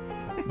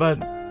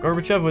 But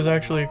Gorbachev was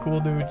actually a cool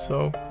dude,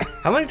 so...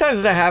 How many times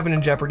does that happen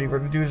in Jeopardy where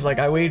the dude's like,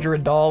 I wager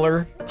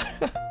 $1?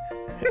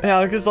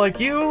 Alec is like,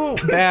 you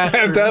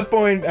bastard. At that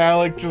point,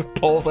 Alec just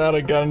pulls out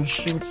a gun and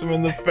shoots him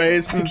in the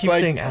face, and I it's keep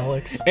like, saying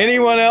Alex.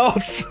 Anyone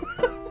else?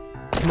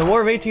 In the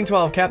War of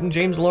 1812, Captain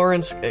James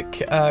Lawrence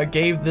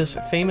gave this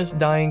famous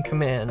dying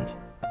command.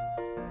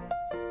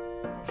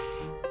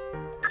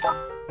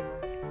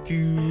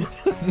 To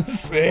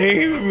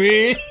save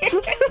me.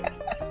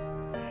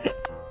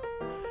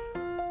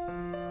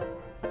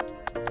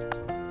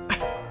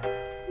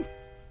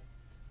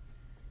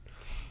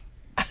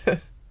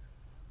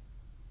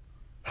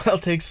 I'll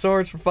take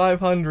swords for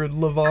 500,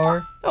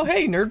 LeVar. Oh,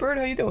 hey, Nerdbird,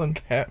 how you doing?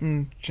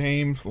 Captain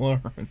James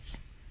Lawrence.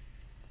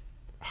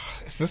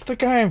 Is this the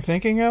guy I'm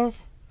thinking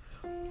of?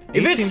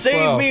 If it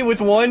saved me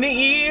with one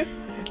E...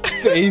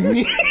 Save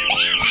me.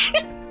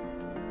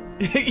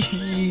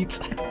 Yeet.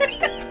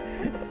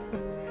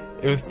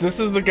 If this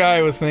is the guy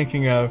I was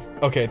thinking of...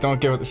 Okay, don't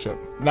give it the shit.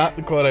 Not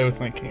the quote I was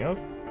thinking of.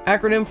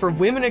 Acronym for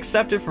Women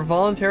Accepted for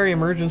Voluntary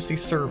Emergency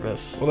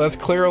Service. Well, that's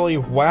clearly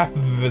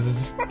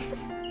WAFVS.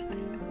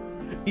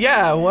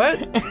 Yeah, what?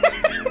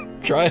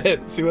 Try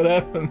it, see what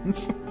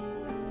happens.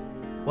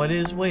 What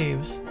is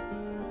waves?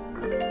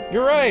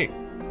 You're right.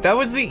 That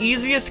was the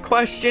easiest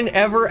question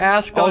ever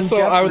asked on Also,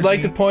 Jeopardy. I would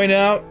like to point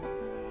out,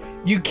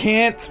 you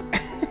can't...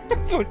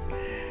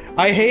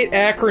 I hate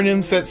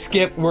acronyms that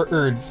skip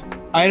words.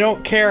 I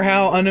don't care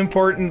how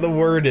unimportant the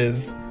word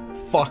is.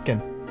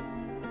 Fucking.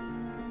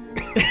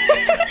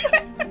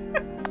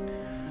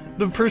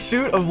 The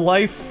pursuit of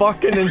life,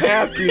 fucking, and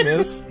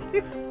happiness.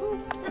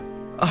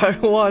 I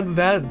want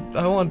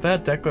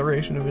that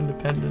Declaration of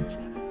Independence.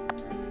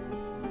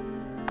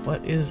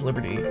 What is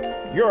liberty?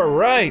 You're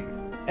right.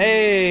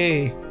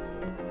 Hey.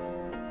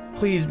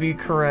 Please be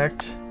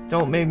correct.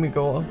 Don't make me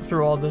go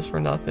through all this for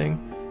nothing.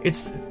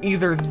 It's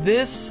either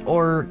this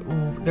or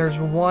there's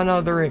one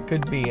other it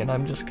could be, and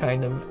I'm just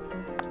kind of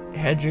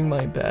hedging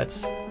my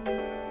bets.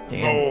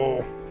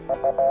 Damn.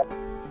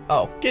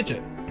 Oh. Get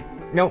you.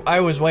 No, I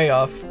was way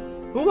off.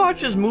 Who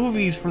watches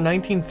movies from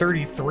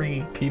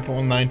 1933? People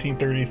in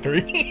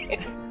 1933.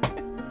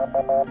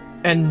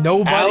 And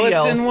nobody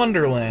else. Alice in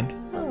Wonderland.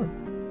 Oh.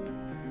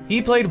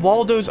 He played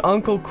Waldo's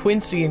Uncle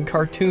Quincy in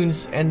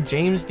cartoons and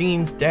James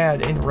Dean's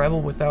dad in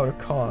Rebel Without a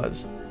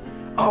Cause.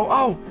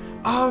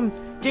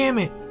 Damn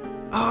it.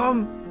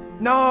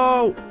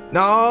 No.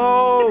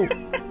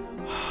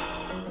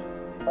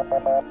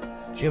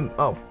 Jim,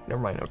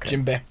 never mind, okay.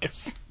 Jim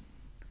Backus.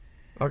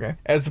 Okay.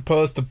 As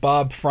opposed to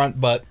Bob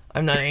Frontbutt.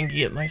 I'm not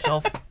angry at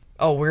myself.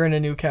 Oh, we're in a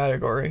new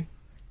category.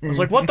 I was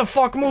like, what the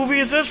fuck movie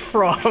is this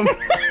from?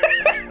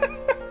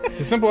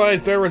 To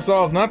symbolize their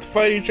resolve not to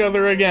fight each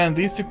other again,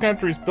 these two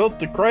countries built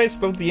the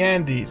Christ of the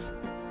Andes.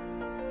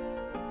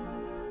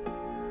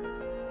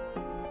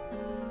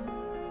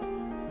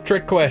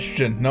 Trick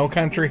question. No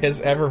country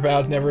has ever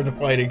vowed never to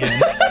fight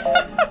again.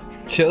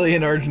 Chile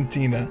and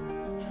Argentina.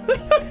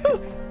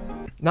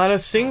 Not a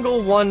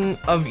single one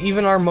of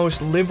even our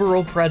most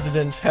liberal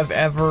presidents have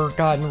ever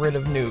gotten rid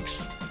of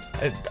nukes.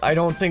 I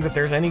don't think that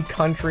there's any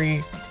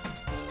country...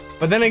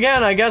 But then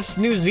again, I guess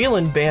New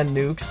Zealand banned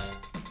nukes.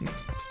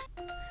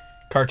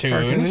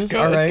 Cartoons. Good,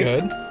 alright.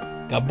 good.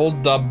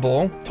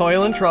 Double.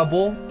 Toil and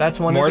Trouble, that's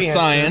one More of the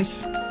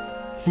science.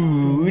 answers.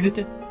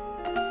 Food.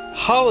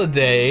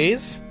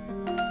 Holidays.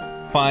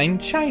 Fine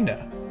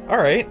China.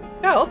 Alright.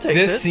 Yeah, I'll take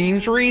This this.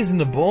 seems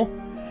reasonable.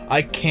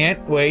 I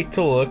can't wait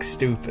to look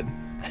stupid.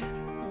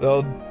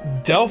 Though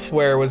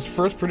Delftware was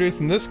first produced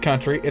in this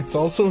country, it's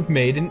also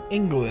made in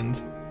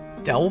England.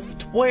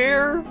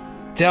 Delftware?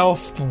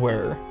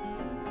 Delftware.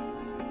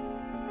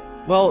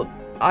 Well,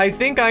 I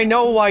think I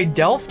know why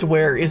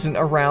Delftware isn't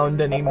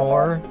around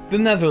anymore. The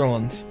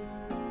Netherlands.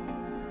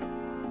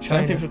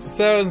 China.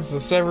 1957, the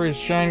Severy's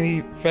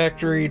shiny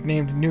factory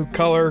named a new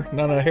color,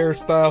 not a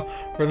hairstyle,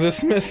 for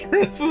this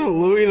mistress of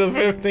Louis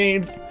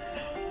XV.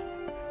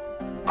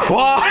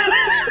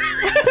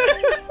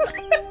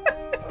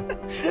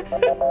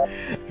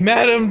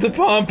 Madame de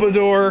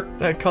Pompadour.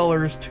 That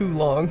color is too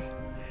long.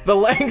 The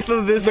length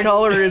of this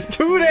color is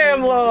too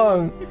damn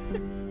long!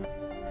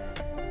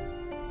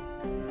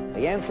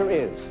 The answer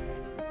is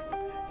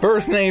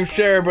First name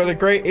shared by the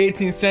great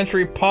 18th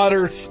century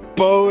potter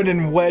Spode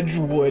and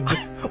Wedgwood.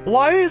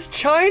 Why is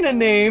China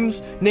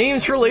names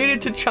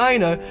related to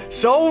China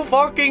so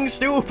fucking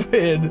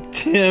stupid?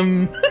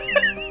 Tim.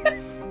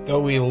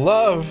 Though we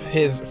love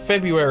his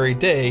February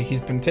day,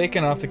 he's been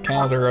taken off the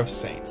calendar of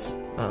saints.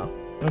 Oh.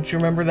 Don't you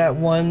remember that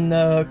one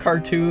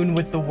cartoon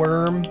with the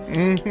worm?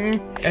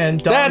 Mm-hmm.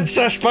 And That's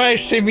a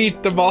spicy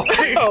meatball.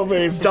 Oh,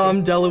 baby.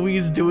 Dom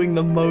DeLuise doing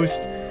the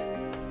most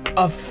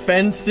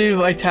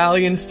offensive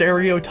Italian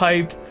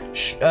stereotype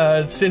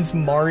since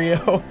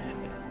Mario.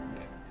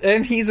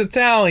 And he's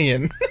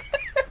Italian.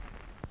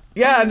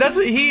 Yeah,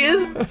 he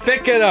is.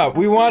 Pick it up.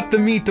 We want the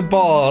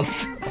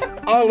meatballs.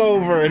 All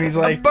over. And he's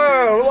like,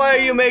 Burr, why are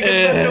you making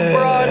such a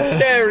broad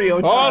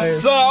stereotype? Oh,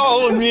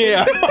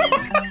 Salmia.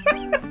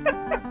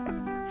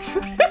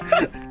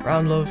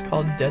 Round loaves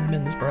called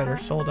Deadman's Bread are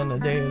sold on the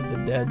Day of the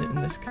Dead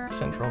in this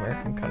Central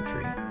American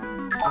country.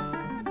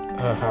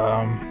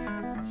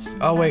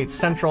 Oh wait,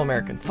 Central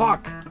American.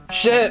 Fuck!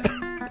 Shit!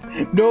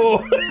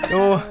 No!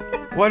 Oh,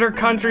 what are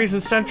countries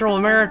in Central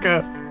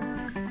America?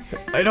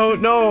 I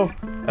don't know.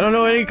 I don't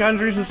know any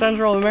countries in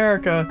Central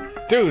America.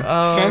 Dude,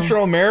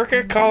 Central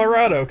America?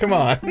 Colorado, come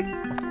on.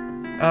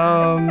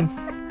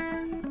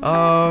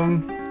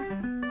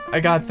 I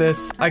got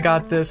this.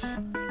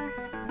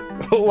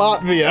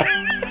 Latvia.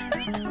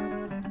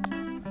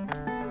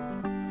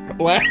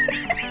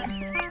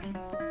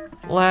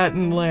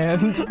 Latin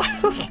land.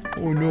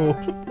 Oh no.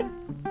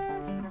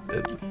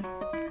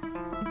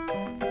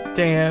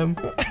 Damn.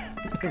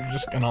 I'm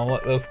just gonna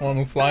let this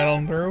one slide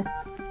on through.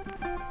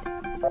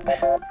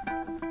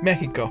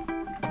 Mexico.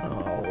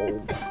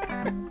 Oh.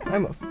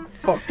 I'm a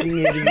fucking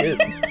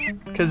idiot.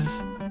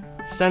 Because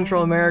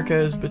Central America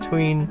is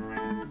between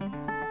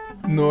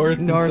North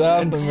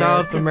and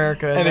South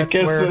America. And it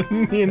gets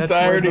the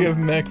entirety of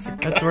Mexico.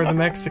 That's where the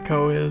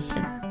Mexico is.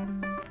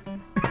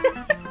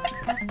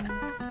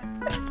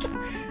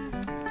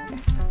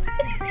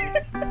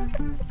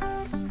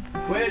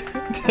 Quit.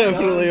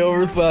 Definitely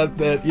overthought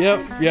that. Yep.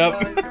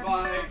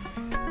 Goodbye.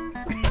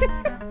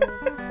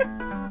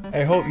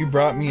 I hope you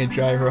brought me a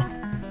gyro.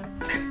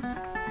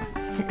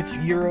 It's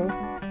euro.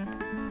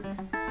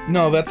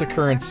 No, that's a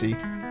currency.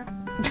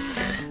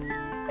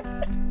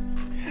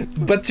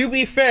 But to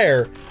be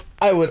fair,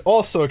 I would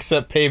also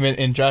accept payment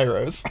in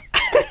gyros.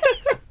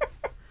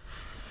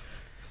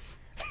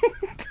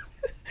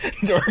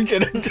 Dork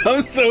did a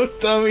dumb so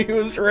dumb he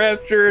was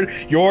raptured.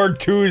 You're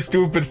too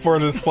stupid for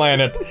this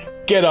planet.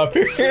 Get up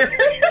here.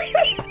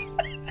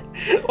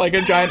 Like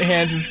a giant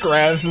hand just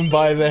grabs him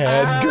by the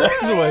head,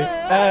 drives away.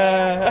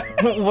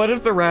 What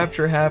if the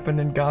rapture happened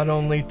and God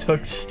only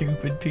took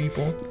stupid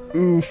people?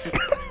 Oof.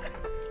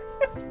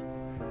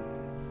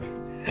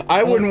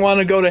 I wouldn't want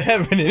to go to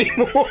heaven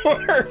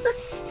anymore.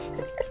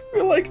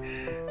 We're like,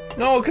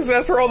 no, because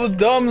that's where all the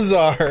dumbs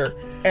are.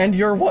 And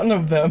you're one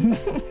of them.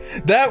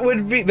 That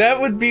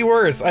would be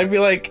worse. I'd be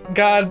like,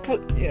 God,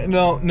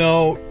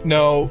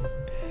 no.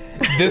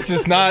 This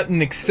is not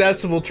an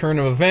acceptable turn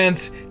of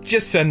events.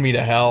 Just send me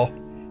to hell.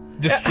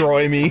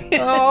 Destroy me.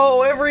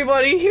 Oh,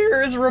 everybody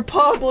here is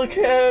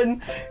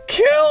Republican.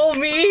 Kill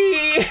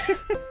me.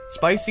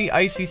 Spicy,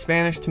 icy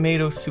Spanish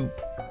tomato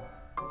soup.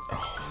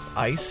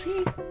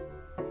 Icy?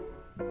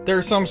 There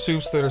are some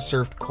soups that are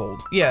served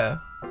cold. Yeah.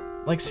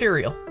 Like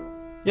cereal.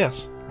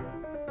 Yes.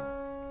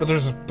 But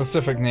there's a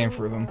specific name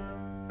for them.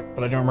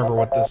 But I don't remember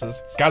what this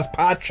is.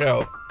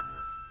 Gazpacho.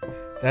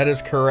 That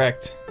is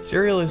correct.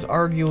 Cereal is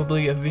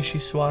arguably a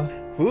vichyssoise.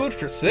 Food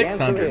for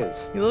 600.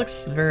 He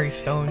looks very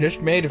stoned. Dish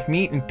made of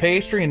meat and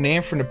pastry and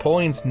named for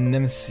Napoleon's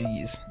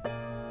nemesis.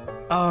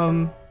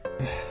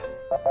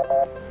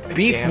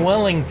 Beef Damn.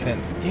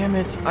 Wellington. Damn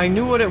it. I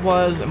knew what it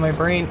was, and my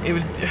brain, it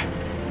would...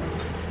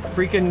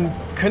 Freaking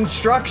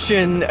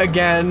construction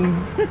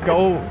again.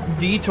 Go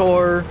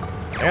detour.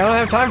 I don't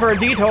have time for a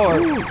detour.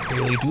 Ooh,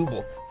 daily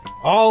double.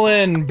 All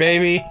in,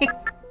 baby.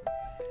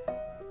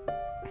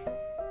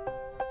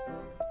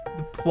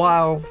 The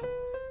poivre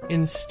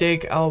in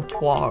steak au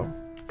poivre.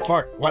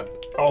 Fuck, what?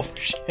 Oh,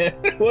 shit.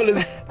 What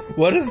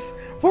is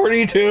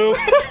 42?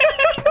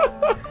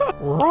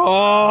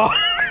 Raw.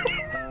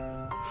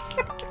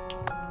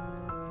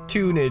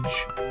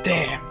 Tunage.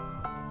 Damn.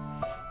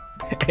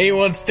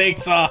 A1 steak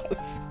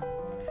sauce.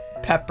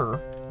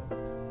 Pepper.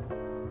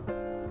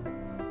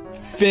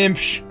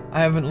 Fimsh. I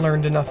haven't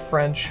learned enough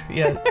French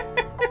yet.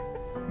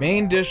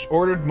 Main dish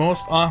ordered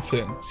most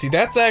often. See,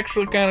 that's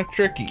actually kind of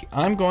tricky.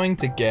 I'm going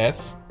to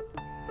guess...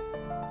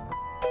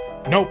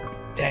 Nope.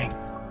 Dang.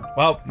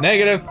 Well,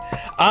 negative.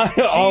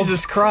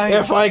 Jesus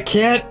Christ. If I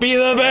can't be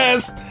the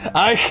best,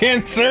 I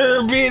can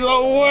sure be the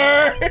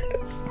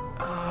worst.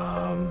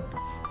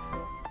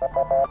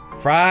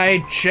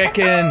 Fried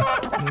chicken.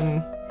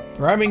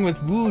 Rhyming with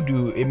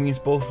voodoo, it means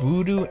both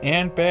voodoo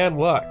and bad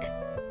luck.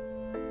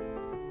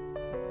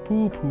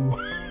 Poo-poo.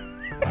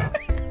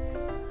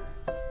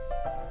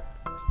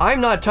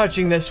 I'm not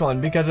touching this one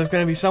because it's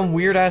going to be some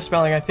weird-ass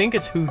spelling. I think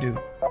it's hoodoo.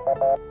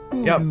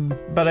 Yep,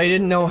 but I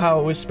didn't know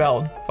how it was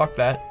spelled. Fuck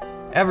that.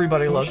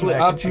 Everybody loves mac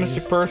and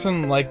optimistic cheese.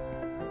 person, like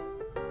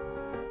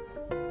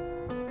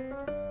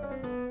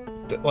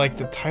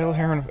the title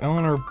heroine of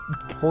Eleanor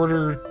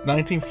Porter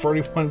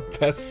 1941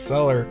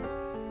 bestseller.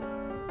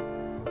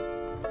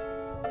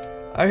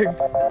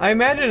 I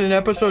imagine an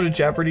episode of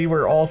Jeopardy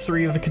where all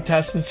three of the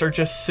contestants are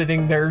just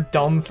sitting there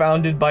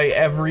dumbfounded by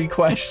every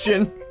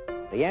question.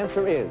 The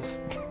answer is...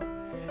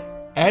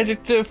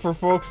 Adjective for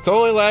folks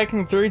totally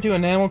lacking 32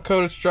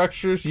 enamel-coated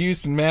structures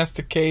used in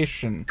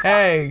mastication.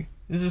 Hey,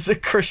 this is a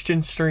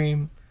Christian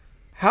stream.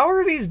 How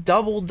are these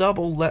double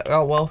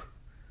oh, well,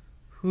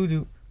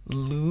 hoodoo.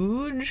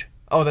 Luge?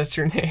 Oh, that's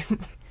your name.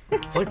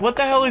 It's like, what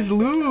the hell is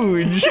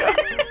luge?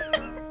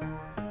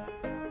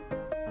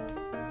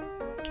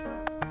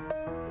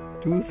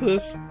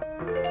 Toothless?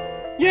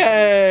 Yay!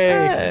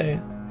 Hey,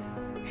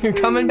 you're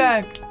coming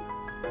back.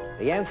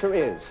 The answer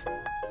is...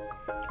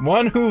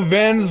 One who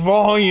vends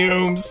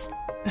volumes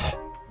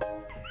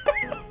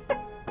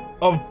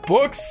of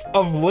books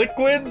of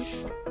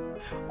liquids?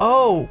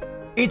 Oh,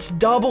 it's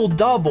double.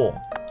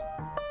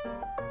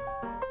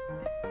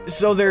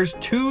 So there's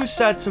two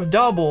sets of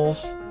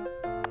doubles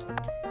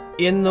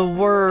in the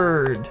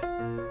word.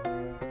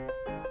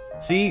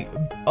 See,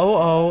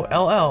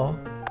 O-O-L-L,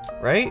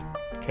 right?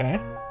 Okay.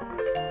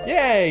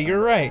 Yay,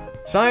 you're right.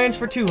 Science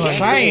for 200.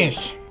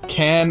 Science!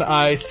 Can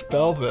I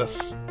spell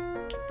this?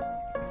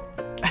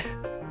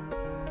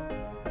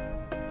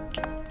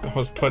 That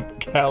was put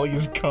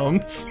Callie's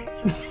comes.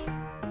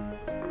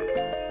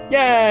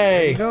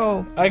 Yay!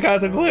 Go. I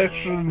got the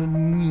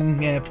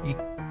glitch. Happy.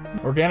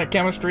 Organic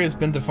chemistry has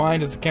been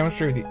defined as the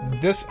chemistry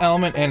of this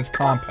element and its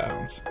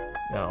compounds.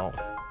 No.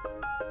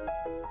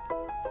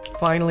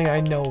 Finally,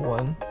 I know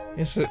one.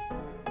 Is it?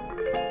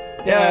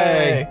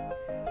 Yay!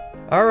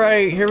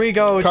 Alright, here we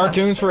go.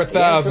 Cartoons for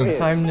 1,000.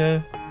 Time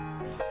to...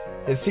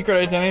 His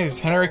secret identity is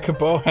Henry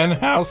Cabot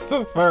Henhouse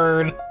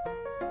III.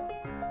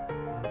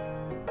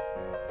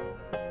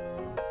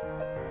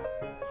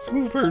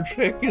 Super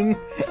chicken.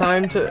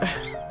 Time to...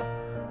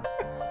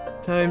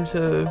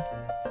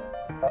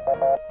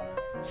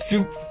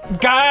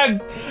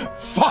 God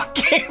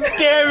fucking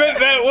damn it,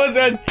 that was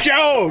a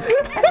joke!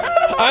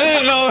 I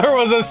didn't know there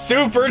was a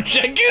super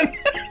chicken!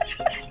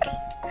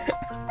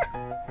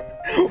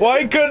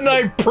 Why couldn't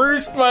I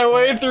Proust my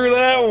way through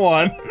that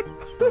one?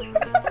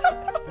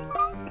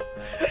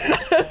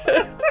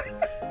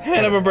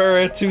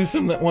 Hanna-Barbera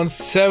twosome that won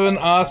 7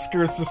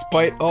 Oscars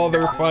despite all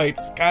their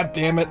fights. God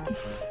damn it.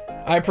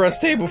 I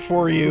pressed A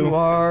before you. You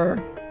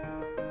are...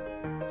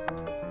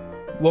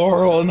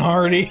 Laurel and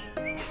Hardy.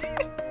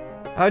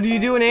 How do you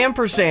do an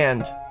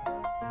ampersand?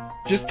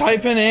 Just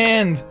type in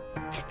and.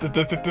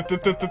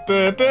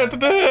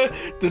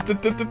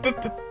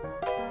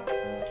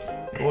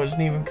 It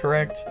wasn't even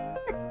correct.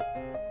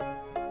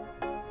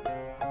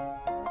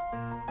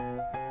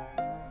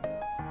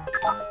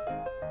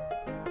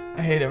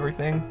 I hate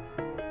everything.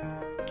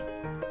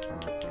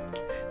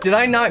 Did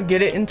I not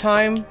get it in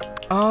time?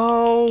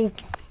 Oh.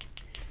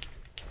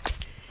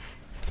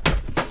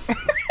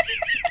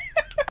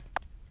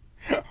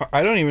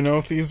 I don't even know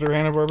if these are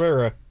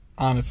Hanna-Barbera.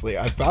 Honestly,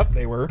 I thought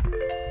they were.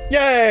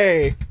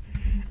 Yay!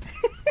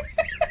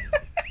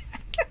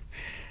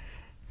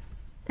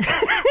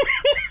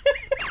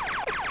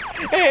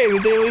 Hey, the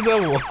Daily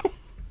Double.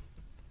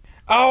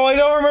 Oh, I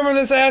don't remember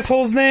this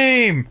asshole's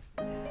name.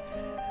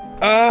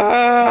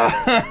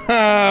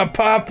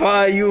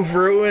 Papa, you've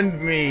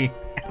ruined me.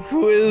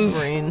 Who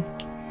is... Green.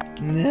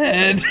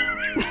 Ned.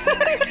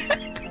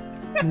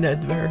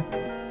 Nedver.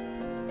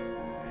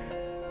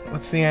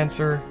 What's the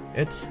answer?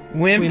 It's...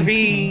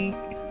 Wimpy.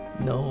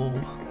 No.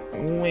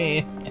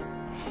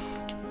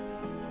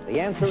 The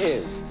answer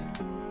is...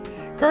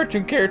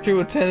 Cartoon character who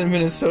attended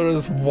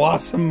Minnesota's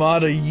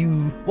Wasamata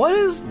U. What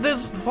is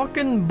this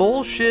fucking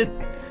bullshit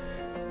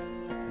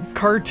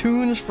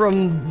cartoons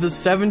from the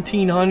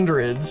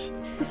 1700s?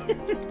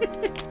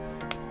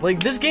 Like,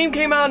 this game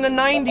came out in the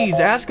 90s.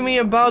 Ask me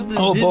about the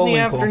Disney Bullwinkle.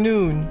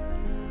 afternoon.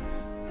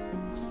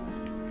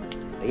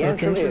 The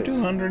answer Cartoons for is...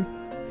 200.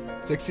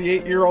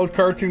 68-year-old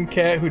cartoon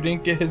cat who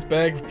didn't get his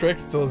bag of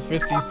tricks till his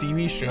 50s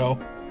TV show.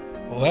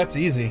 Well, that's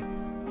easy.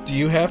 Do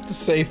you have to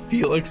say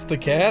Felix the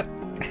cat?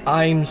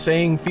 I'm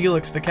saying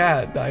Felix the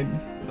cat. I'm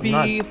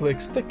not...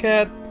 Felix the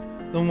cat,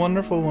 the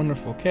wonderful,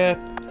 wonderful cat.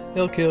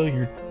 He'll kill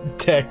your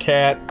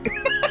cat.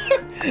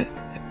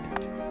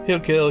 He'll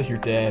kill your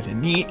dad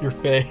and eat your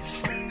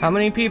face. How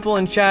many people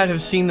in chat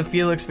have seen the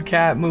Felix the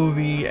Cat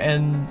movie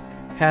and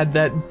had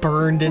that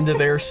burned into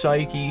their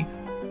psyche?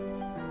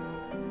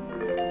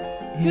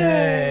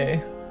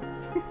 Yay.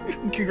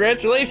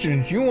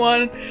 Congratulations, you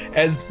won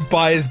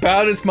by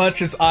about as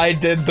much as I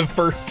did the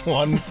first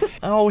one.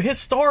 Oh,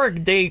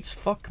 historic dates.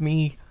 Fuck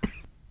me.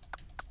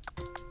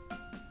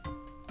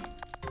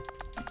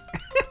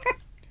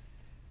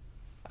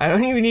 I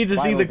don't even need to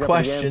see the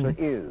question. The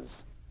answer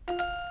is...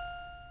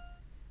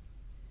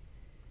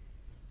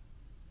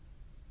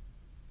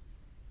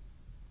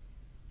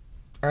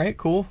 Alright,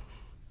 cool.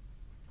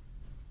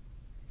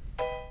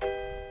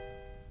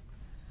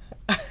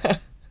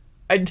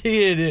 I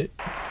did it.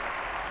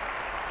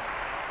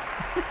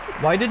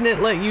 Why didn't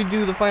it let you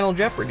do the final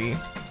Jeopardy?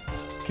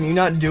 Can you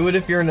not do it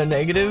if you're in the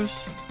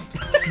negatives?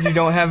 Because you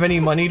don't have any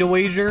money to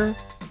wager?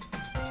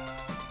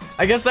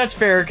 I guess that's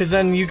fair, because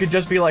then you could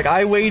just be like,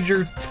 I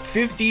wagered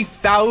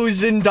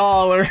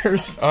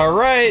 $50,000.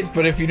 Alright,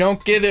 but if you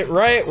don't get it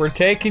right, we're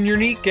taking your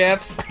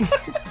kneecaps.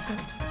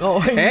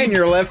 Oh, And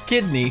your left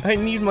kidney. I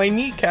need my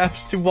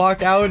kneecaps to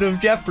walk out of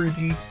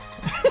Jeopardy.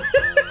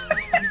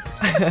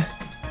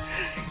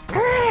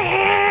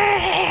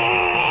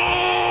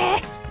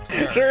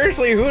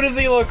 Seriously, who does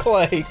he look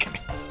like?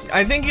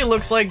 I think he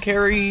looks like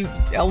Carrie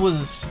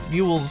Ewells,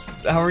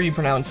 however you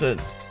pronounce it.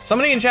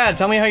 Somebody in chat,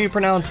 tell me how you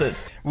pronounce it.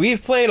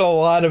 We've played a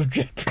lot of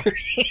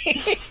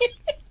Jeopardy.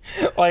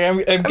 Like, I'm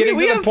getting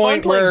to the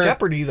point where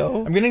Jeopardy,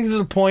 though. I'm getting to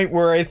the point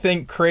where I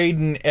think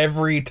Creighton,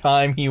 every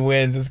time he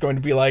wins, is going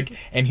to be like,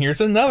 and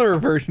here's another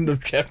version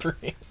of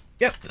Jeopardy.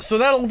 Yep, so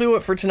that'll do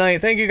it for tonight.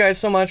 Thank you guys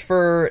so much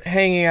for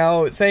hanging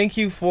out. Thank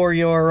you for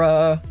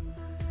your,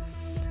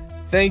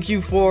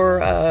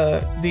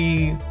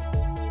 the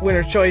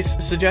winner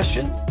choice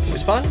suggestion. It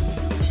was fun.